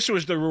 So this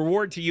was the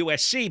reward to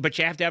USC, but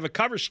you have to have a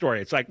cover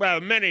story. It's like,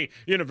 well, many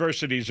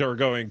universities are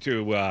going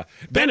to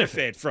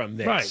benefit from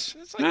this. Right.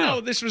 It's like,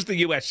 no, this was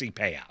the USC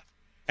payout.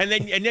 And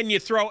then you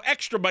throw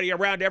extra money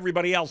around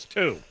everybody else,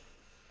 too.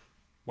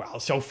 Well,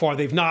 so far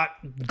they've not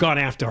gone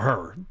after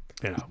her,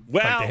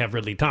 like they have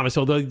Ridley Thomas,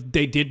 although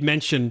they did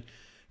mention,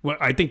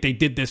 I think they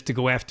did this to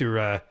go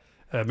after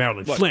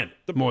Marilyn Flynn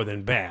more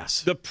than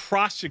Bass. The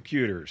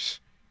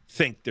prosecutors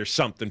think there's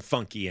something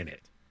funky in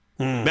it.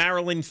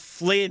 Marilyn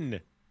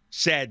Flynn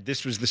said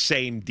this was the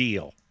same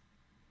deal.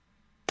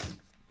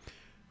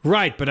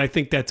 Right, but I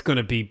think that's going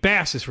to be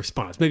Bass's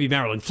response. Maybe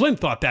Marilyn Flynn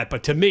thought that,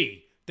 but to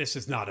me, this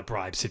is not a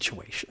bribe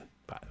situation.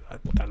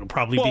 That'll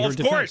probably be her defense.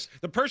 Well, of course,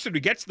 the person who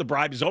gets the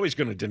bribe is always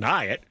going to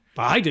deny it.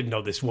 I didn't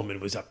know this woman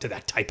was up to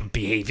that type of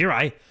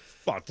behavior.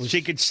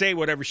 She could say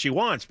whatever she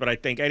wants, but I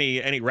think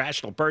any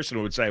rational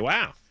person would say,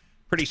 wow,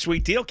 pretty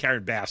sweet deal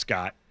Karen Bass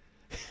got.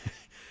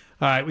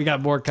 All right, we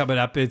got more coming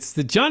up. It's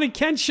the John and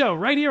Ken Show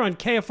right here on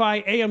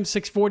KFI AM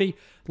 640,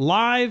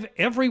 live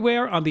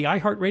everywhere on the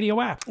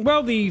iHeartRadio app.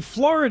 Well, the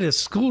Florida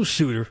school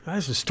shooter,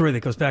 that's a story that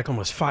goes back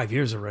almost 5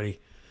 years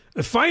already,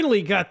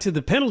 finally got to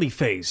the penalty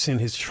phase in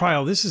his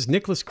trial. This is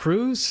Nicholas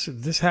Cruz.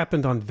 This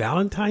happened on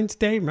Valentine's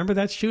Day. Remember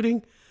that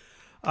shooting?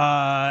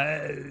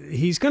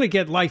 He's going to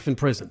get life in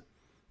prison.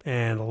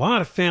 And a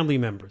lot of family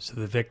members of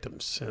the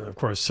victims, and of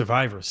course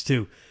survivors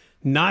too,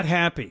 not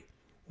happy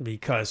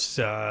because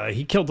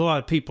he killed a lot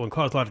of people and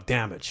caused a lot of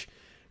damage.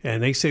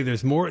 And they say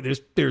there's more.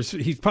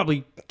 He's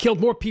probably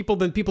killed more people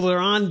than people that are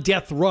on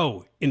death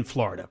row in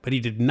Florida. But he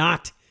did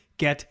not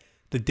get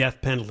the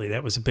death penalty.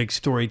 That was a big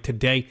story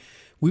today.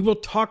 We will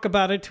talk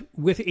about it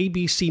with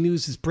ABC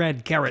News'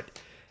 Brad Garrett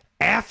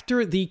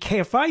after the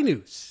KFI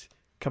News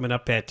coming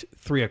up at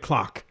 3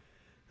 o'clock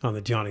on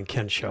the John and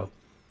Ken Show.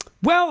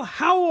 Well,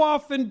 how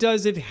often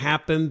does it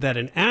happen that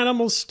an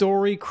animal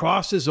story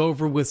crosses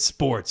over with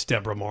sports,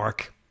 Deborah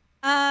Mark?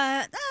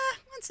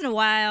 Once in a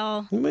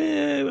while.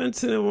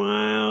 Once in a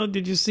while.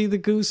 Did you see the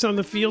goose on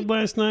the field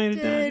last night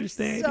at Dodger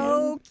Stadium?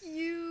 So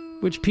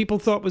cute. Which people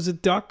thought was a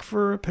duck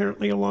for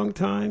apparently a long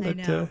time. I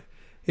know.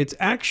 It's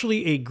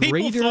actually a greater...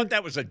 People thought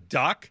that was a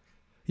duck?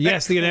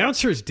 Yes, the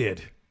announcers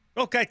did.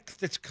 Okay,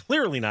 it's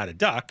clearly not a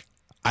duck.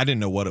 I didn't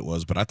know what it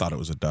was, but I thought it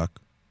was a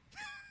duck.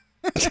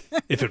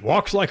 If it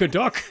walks like a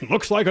duck,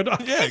 looks like a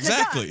duck. Yeah,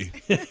 exactly.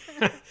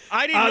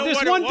 I didn't know There's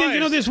what one it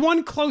thing, was. there's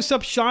one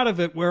close-up shot of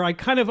it where I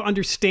kind of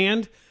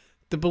understand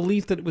the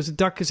belief that it was a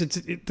duck because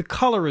the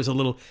color is a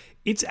little.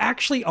 It's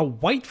actually a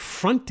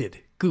white-fronted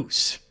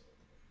goose.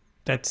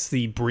 That's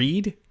the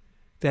breed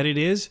that it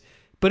is.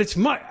 But it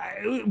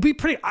would be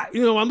pretty.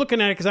 I'm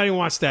looking at it because I didn't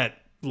watch that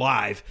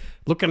live.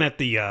 Looking at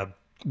the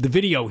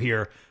video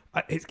here,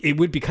 it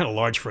would be kind of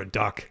large for a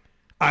duck.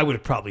 I would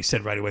have probably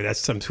said right away that's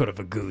some sort of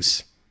a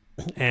goose.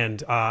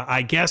 And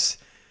I guess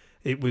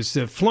it was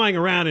flying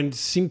around and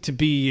seemed to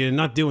be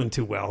not doing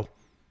too well.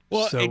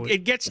 Well, So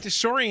it gets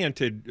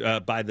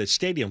disoriented by the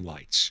stadium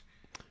lights.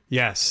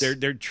 yes.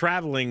 They're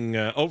traveling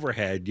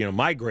overhead,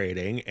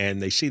 migrating,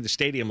 and they see the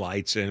stadium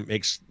lights, and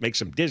it makes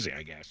them dizzy,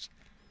 I guess.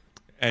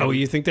 And Oh,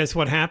 you think that's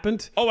what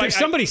happened? Oh,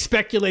 somebody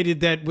speculated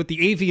that with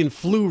the avian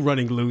flu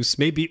running loose,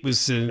 maybe it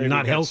was maybe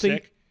not it got healthy.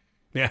 sick?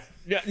 Yeah.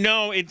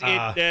 No, it's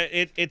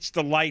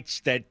the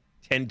lights that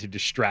tend to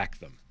distract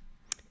them.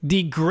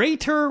 The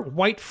greater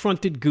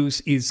white-fronted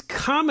goose is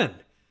common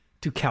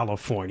to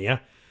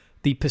California.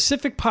 The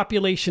Pacific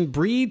population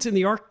breeds in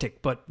the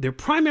Arctic, but they're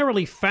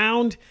primarily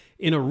found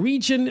in a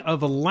region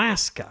of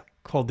Alaska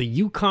called the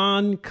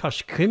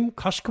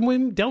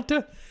Yukon-Kuskokwim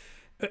Delta.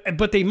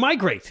 But they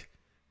migrate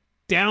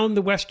down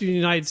the western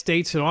United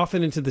States and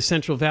often into the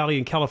Central Valley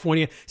in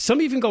California.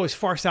 Some even go as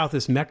far south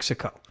as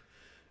Mexico.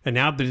 And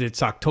now that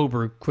it's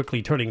October,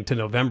 quickly turning to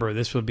November,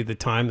 this will be the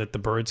time that the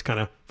birds kind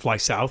of fly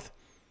south.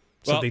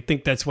 So Well- they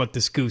think that's what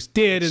this goose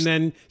did. And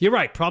then, you're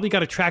right, probably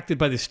got attracted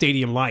by the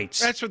stadium lights.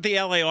 That's what the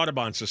LA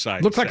Audubon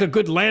Society Looked like a said.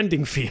 good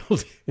landing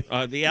field.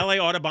 The LA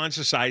Audubon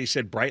Society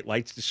said bright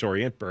lights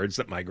disorient birds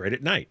that migrate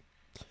at night,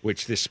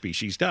 which this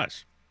species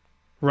does.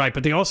 Right,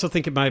 but they also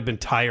think it might have been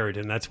tired,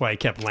 and that's why it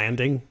kept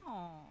landing.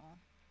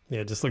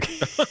 Yeah, just look.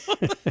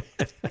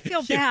 I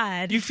feel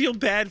bad. You feel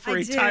bad for I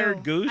a do.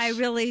 tired goose? I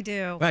really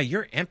do. Wow,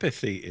 your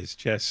empathy is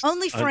just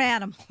Only for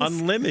animals.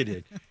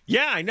 unlimited.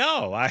 Yeah, I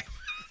know.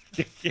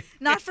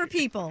 Not for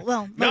people.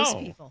 Well, most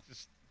people.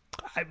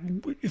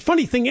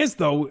 Funny thing is,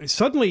 though,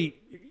 suddenly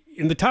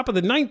in the top of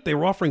the ninth, they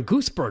were offering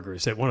goose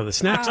burgers at one of the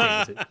snack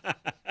stands.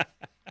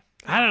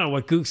 I don't know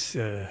what goose.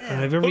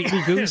 I've ever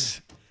eaten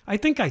goose. I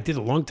think I did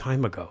a long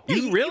time ago.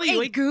 You really ate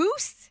like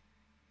goose?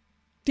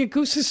 Yeah,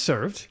 goose is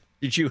served.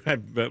 Did you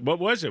have what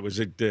was it? Was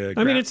it?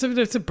 I mean, it's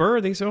a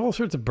bird. These all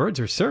sorts of birds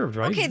are served,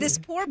 right? Okay, this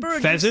poor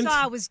bird Pheasant? you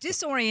saw was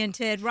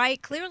disoriented,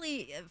 right?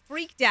 Clearly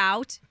freaked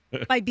out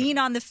by being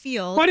on the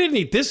field. Well, I didn't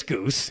eat this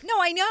goose. No,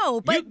 I know,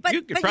 but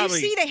You could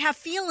probably- you see they have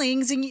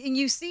feelings, and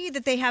you see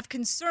that they have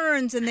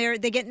concerns, and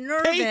they get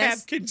nervous. They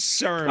have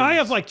concerns. I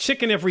have like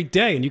chicken every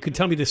day, and you could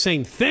tell me the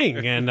same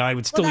thing, and I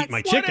would still Well, eat my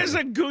that's- What chicken. does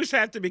a goose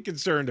have to be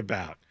concerned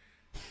about?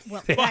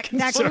 Well,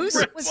 that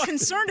goose was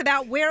concerned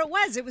about where it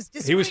was. It was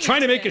disoriented. He was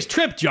trying to make his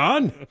trip,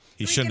 John.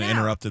 He shouldn't have out.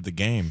 interrupted the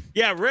game.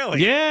 Yeah,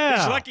 really. Yeah.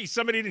 He's lucky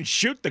somebody didn't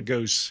shoot the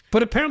goose.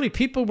 But apparently,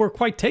 people were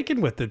quite taken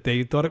with it.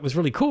 They thought it was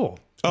really cool.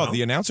 Oh,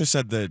 the announcer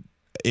said that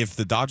if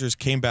the Dodgers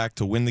came back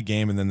to win the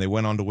game and then they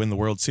went on to win the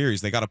World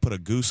Series, they got to put a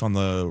goose on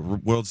the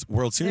World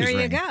Series There you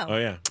ring. go. Oh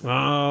yeah. Oh,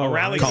 A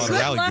rally Call it a Good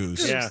rally luck,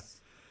 goose. Yeah.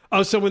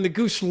 Oh, so when the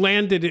goose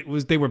landed,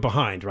 they were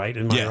behind, right?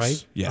 Am I Yes,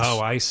 right? yes. Oh,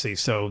 I see.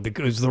 So it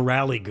was the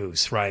rally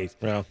goose, right?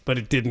 Well. But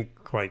it didn't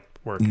quite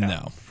work No.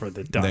 out for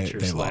the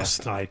Dodgers they last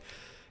lost. night.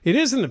 It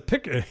isn't a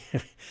pick.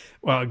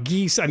 Well,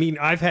 geese. I mean,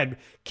 I've had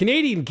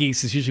Canadian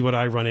geese is usually what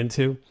I run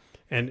into.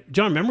 And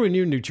John, remember when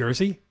you were in New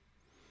Jersey?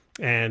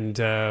 And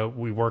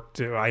we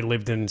worked. I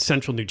lived in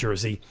central New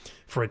Jersey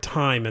for a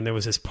time, and there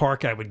was this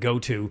park I would go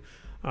to.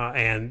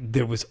 And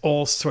there was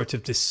all sorts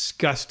of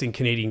disgusting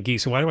Canadian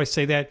geese. And why do I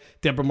say that?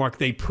 Deborah Mark,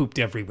 they pooped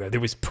everywhere. There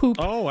was poop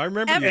Oh, I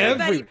remember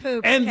Everybody that.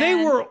 poops, and they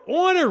Ken. were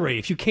ornery.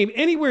 If you came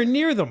anywhere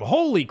near them,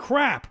 holy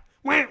crap.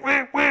 Wah,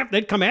 wah, wah,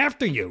 they'd come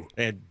after you.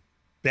 And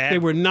bad, They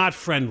were not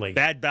friendly.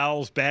 bad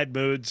bowels, bad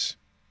moods.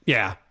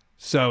 Yeah.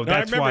 So No, I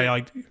that's why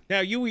remember- Now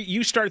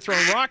you started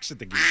throwing rocks at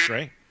the geese,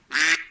 right?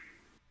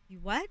 You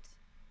what?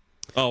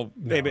 Oh,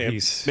 maybe I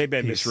he's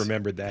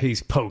misremembered that.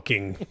 He's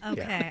poking.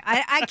 Okay.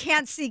 I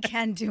can't see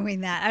Ken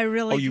doing that. I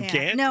really Oh, you can't.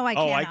 can't? No, I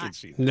can't. Oh, I can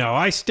see that. No,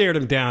 I stared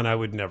him down. I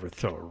would never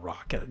throw a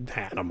rock at an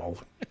animal.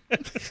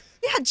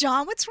 Yeah,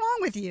 John, what's wrong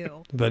with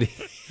you? But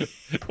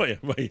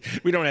Wait,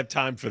 we don't have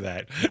time for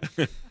that.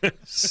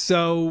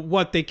 so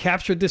what? They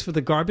captured this with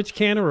a garbage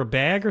can or a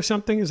bag or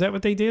something? Is that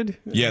what they did?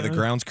 Yeah, the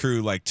grounds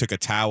crew took a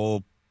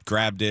towel,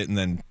 grabbed it, and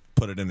then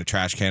put it in a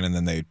trash can, and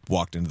then they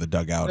walked into the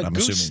dugout. I'm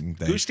assuming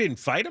they Goose didn't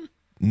fight him?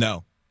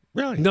 no.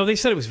 Really? No, they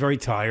said it was very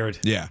tired.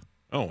 Yeah.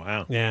 Oh,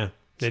 wow. Yeah.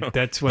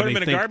 That's Put what him they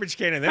in a think. garbage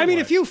can and then I mean,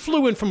 what? if you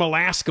flew in from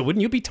Alaska,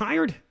 wouldn't you be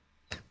tired?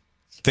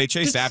 They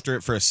chased after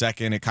it for a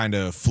second. It kind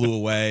of flew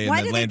away and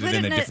then landed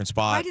in a different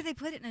spot. Why did they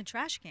put it in a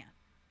trash can?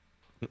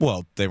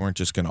 Well, they weren't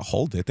just going to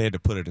hold it. They had to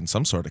put it in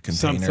some sort of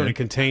container. Some sort of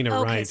container,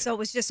 Okay, right? so it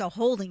was just a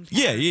holding can.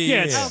 Yeah.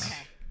 Yes. Okay.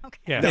 Okay.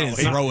 Yeah. They didn't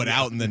throw it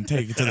out and then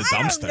take it to the I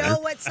dumpster. don't know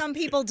what some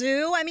people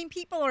do. I mean,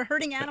 people are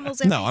hurting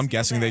animals. No, I'm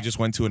guessing they just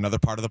went to another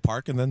part of the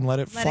park and then let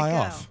it let fly it go.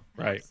 off.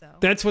 Right. So.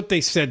 That's what they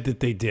said that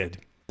they did.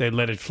 They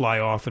let it fly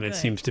off, and it Good.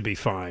 seems to be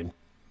fine.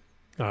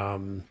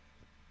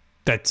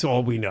 That's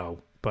all we know.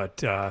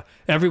 But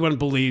everyone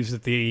believes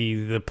that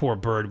the poor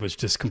bird was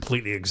just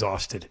completely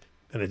exhausted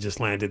and it just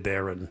landed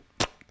there, and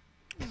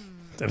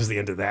that was the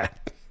end of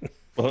that.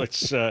 Well,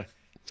 it's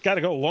got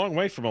to go a long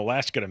way from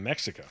Alaska to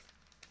Mexico.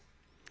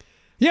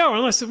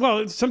 Yeah,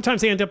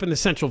 sometimes they end up in the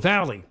Central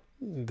Valley,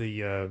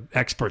 the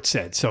expert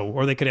said. So,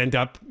 or they could end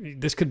up,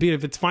 this could be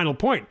its final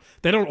point.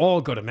 They don't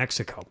all go to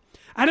Mexico.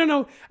 I don't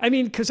know. I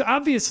mean, because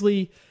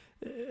obviously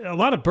a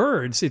lot of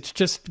birds, it's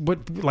just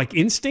like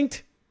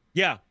instinct.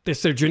 Yeah.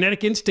 Their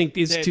genetic instinct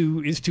is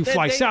to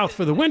fly south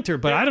for the winter,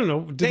 but I don't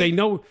know. Do they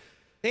know?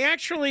 They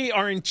actually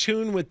are in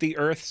tune with the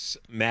Earth's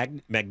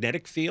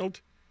magnetic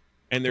field,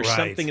 and there's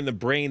something in the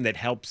brain that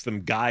helps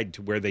them guide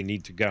to where they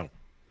need to go.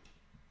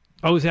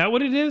 Oh, is that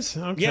what it is?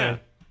 Okay. Yeah.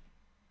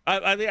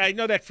 I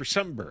know that for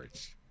some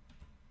birds.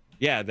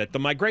 Yeah, that the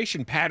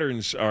migration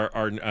patterns are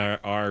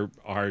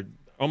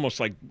almost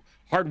like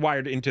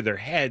hardwired into their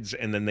heads,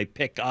 and then they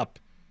pick up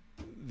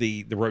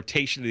the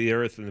rotation of the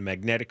Earth and the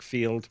magnetic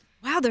field.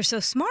 Wow, they're so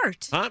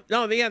smart. Huh?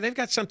 No, they've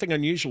got something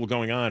unusual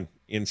going on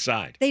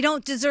inside. They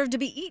don't deserve to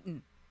be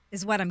eaten,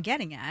 is what I'm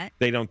getting at.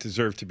 They don't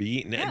deserve to be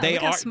eaten. Yeah, they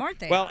look how smart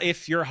they are. Well,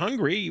 if you're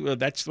hungry,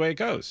 that's the way it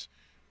goes.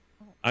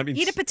 I mean,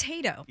 eat a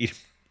potato.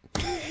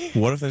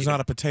 What if there's not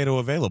a potato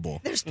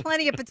available? There's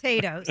plenty of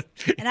potatoes,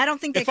 and I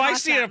don't think they if I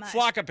cost see that a much.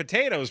 flock of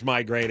potatoes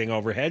migrating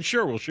overhead,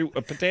 sure, we'll shoot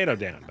a potato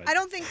down. But I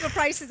don't think the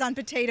prices on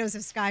potatoes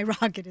have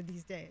skyrocketed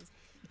these days.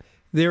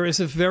 There is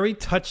a very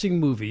touching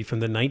movie from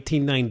the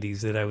 1990s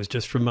that I was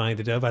just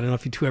reminded of. I don't know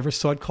if you two ever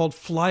saw it, called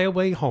Fly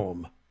Away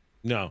Home.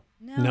 No.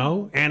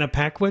 Anna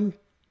Paquin,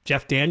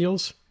 Jeff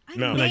Daniels.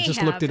 No. And I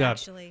just looked it up.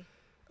 Actually.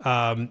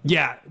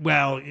 Yeah,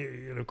 well,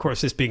 of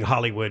course, this being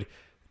Hollywood,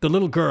 the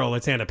little girl,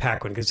 it's Anna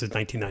Paquin because it's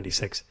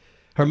 1996.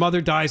 Her mother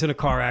dies in a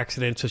car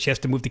accident, so she has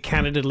to move to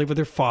Canada to live with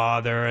her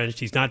father, and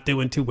she's not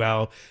doing too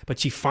well. But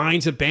she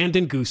finds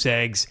abandoned goose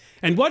eggs,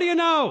 and what do you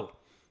know?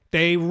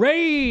 They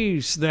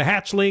raise the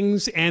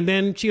hatchlings, and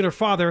then she and her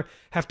father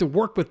have to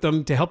work with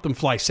them to help them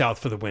fly south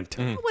for the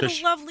winter. Oh, what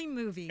a lovely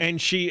movie.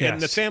 And and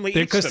the family eats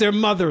because them. they're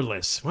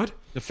motherless. What?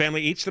 The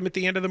family eats them at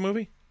the end of the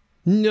movie?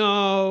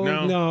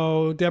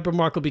 No. Deborah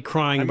Mark will be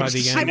crying by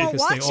the end. I won't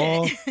because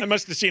watch it. I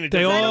must have seen it. They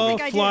I don't all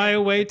think I fly did.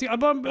 away. It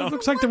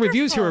looks like the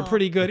reviews here are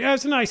pretty good. Yeah,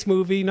 it's a nice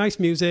movie, nice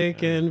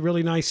music, and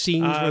really nice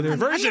scenes. Where The they're,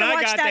 version I'm gonna I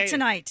watch got that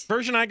tonight.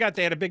 Version I got,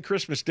 they had a big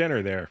Christmas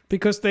dinner there.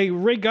 because they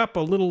rig up a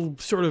little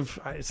sort of,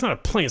 it's not a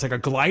plane, it's like a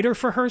glider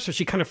for her, so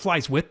she kind of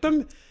flies with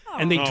them.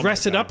 And they Oh,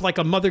 dress my it up God. like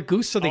a mother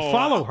goose, so they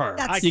follow her.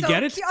 That's You so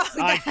get it? cute. Oh,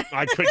 yeah.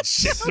 I couldn't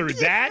sit through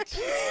that.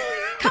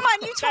 Come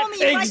on, you told me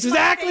you liked my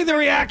Exactly the favorite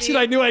reaction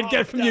movie. I knew I'd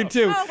get from you,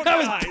 too. Oh, That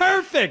was God.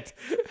 perfect.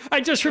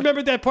 I just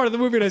remembered that part of the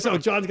movie, and I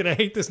said, John's going to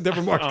hate this, and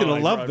Deborah Mark's going to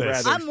I'd love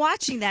this. rather- I'm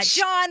watching that.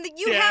 John,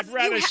 I'd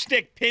rather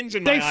stick pins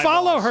in my They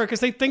follow eyeballs. her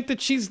because they think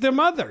that she's their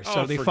mother.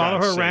 So Oh, they for follow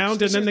God's her sakes.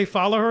 around, and then they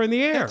follow her in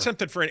the air. That's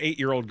something for an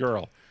 8-year-old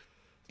girl.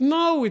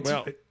 No, it's...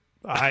 Well-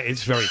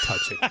 it's very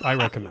touching. I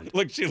recommend it.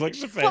 Look, she looks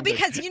offended. Well,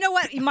 because you know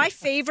what? My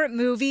favorite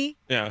movie.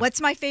 Yeah.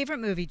 What's my favorite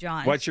movie,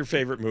 John? What's your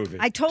favorite movie?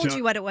 I told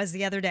you what it was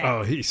the other day.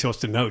 Oh, he's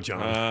supposed to know,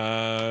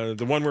 John.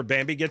 The one where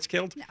Bambi gets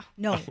killed?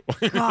 No,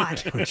 God,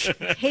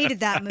 hated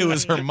that movie. It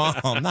was her mom,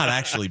 not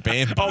actually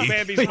Bambi. Oh,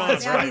 Bambi's mom.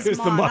 That's right. Bambi's It was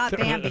the mom, not mother.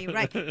 Bambi,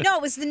 right? No,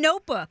 it was The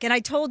Notebook, and I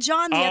told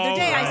John the other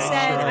day. I right.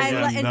 said, Oh, I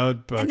yeah, and,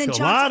 Notebook. and then A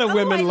John lot said, of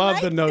women I love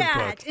The like Notebook.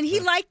 that. And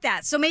he liked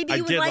that, so maybe I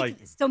you would did like. like-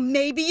 So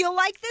maybe you'll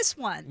like this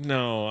one.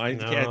 No,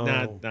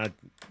 No. not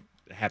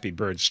Happy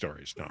Bird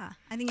stories. No.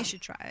 I think you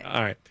should try it.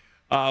 All right.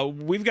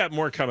 We've got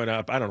more coming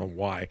up. I don't know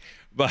why,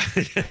 but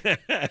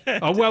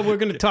Oh, well, we're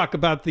going to talk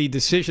about the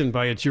decision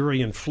by a jury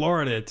in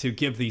Florida to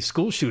give the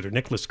school shooter,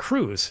 Nicholas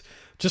Cruz,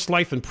 just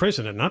life in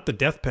prison and not the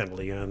death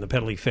penalty. And the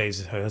penalty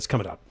phase that's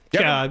coming up.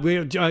 Yep.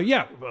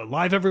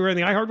 Live everywhere in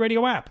the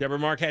iHeartRadio app. Deborah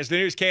Mark has the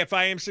news.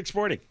 KFI AM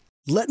 640.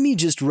 "Let me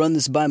just run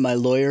this by my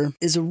lawyer"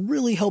 is a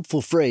really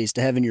helpful phrase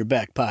to have in your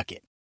back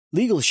pocket.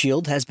 Legal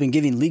Shield has been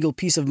giving legal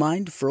peace of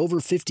mind for over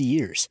 50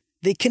 years.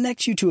 They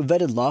connect you to a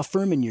vetted law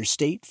firm in your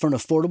state for an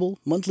affordable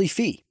monthly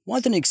fee.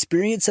 Want an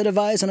experienced set of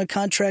eyes on a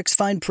contract's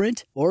fine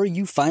print? Or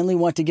you finally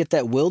want to get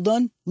that will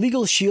done?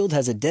 Legal Shield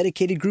has a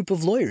dedicated group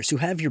of lawyers who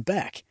have your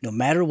back, no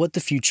matter what the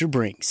future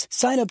brings.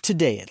 Sign up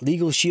today at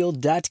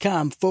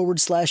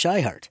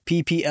LegalShield.com/iHeart.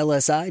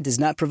 PPLSI does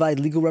not provide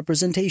legal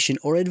representation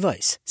or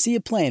advice. See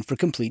a plan for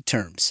complete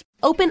terms.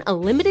 Open a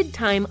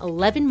limited-time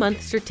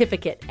 11-month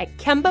certificate at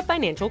Kemba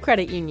Financial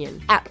Credit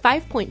Union. At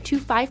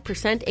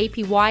 5.25%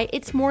 APY,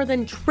 it's more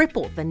than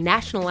triple the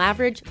national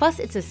average, plus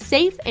it's a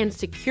safe and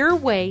secure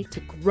way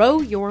to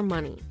grow your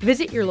money.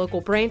 Visit your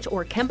local branch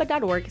or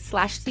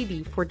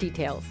kemba.org/cb for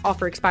details.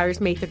 Offer expires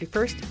May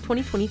 31st,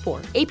 2024.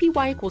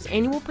 APY equals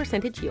annual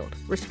percentage yield.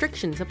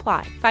 Restrictions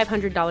apply.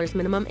 $500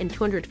 minimum and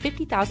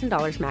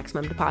 $250,000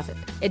 maximum deposit.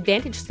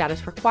 Advantage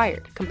status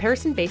required.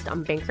 Comparison based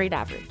on bank rate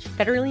average.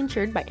 Federally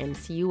insured by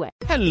NCUA.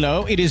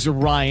 Hello, it is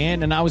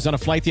Ryan, and I was on a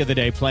flight the other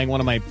day playing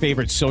one of my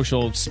favorite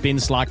social spin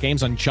slot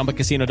games on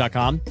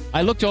ChumbaCasino.com.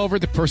 I looked over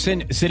at the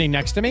person sitting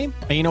next to me,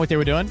 and you know what they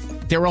were doing?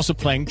 They were also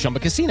playing Chumba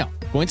Casino.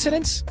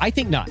 Coincidence? I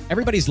think not.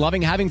 Everybody's loving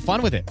having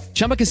fun with it.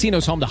 Chumba Casino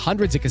is home to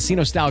hundreds of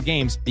casino-style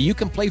games that you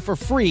can play for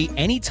free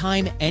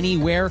anytime,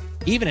 anywhere,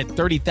 even at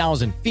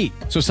 30,000 feet.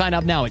 So sign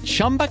up now at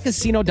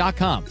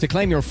ChumbaCasino.com to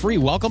claim your free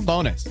welcome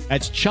bonus.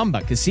 That's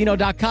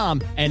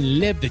ChumbaCasino.com and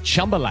live the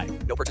Chumba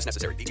life. No purchase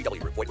necessary.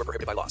 VGW. Void where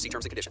prohibited by law. See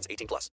terms and conditions. 18+.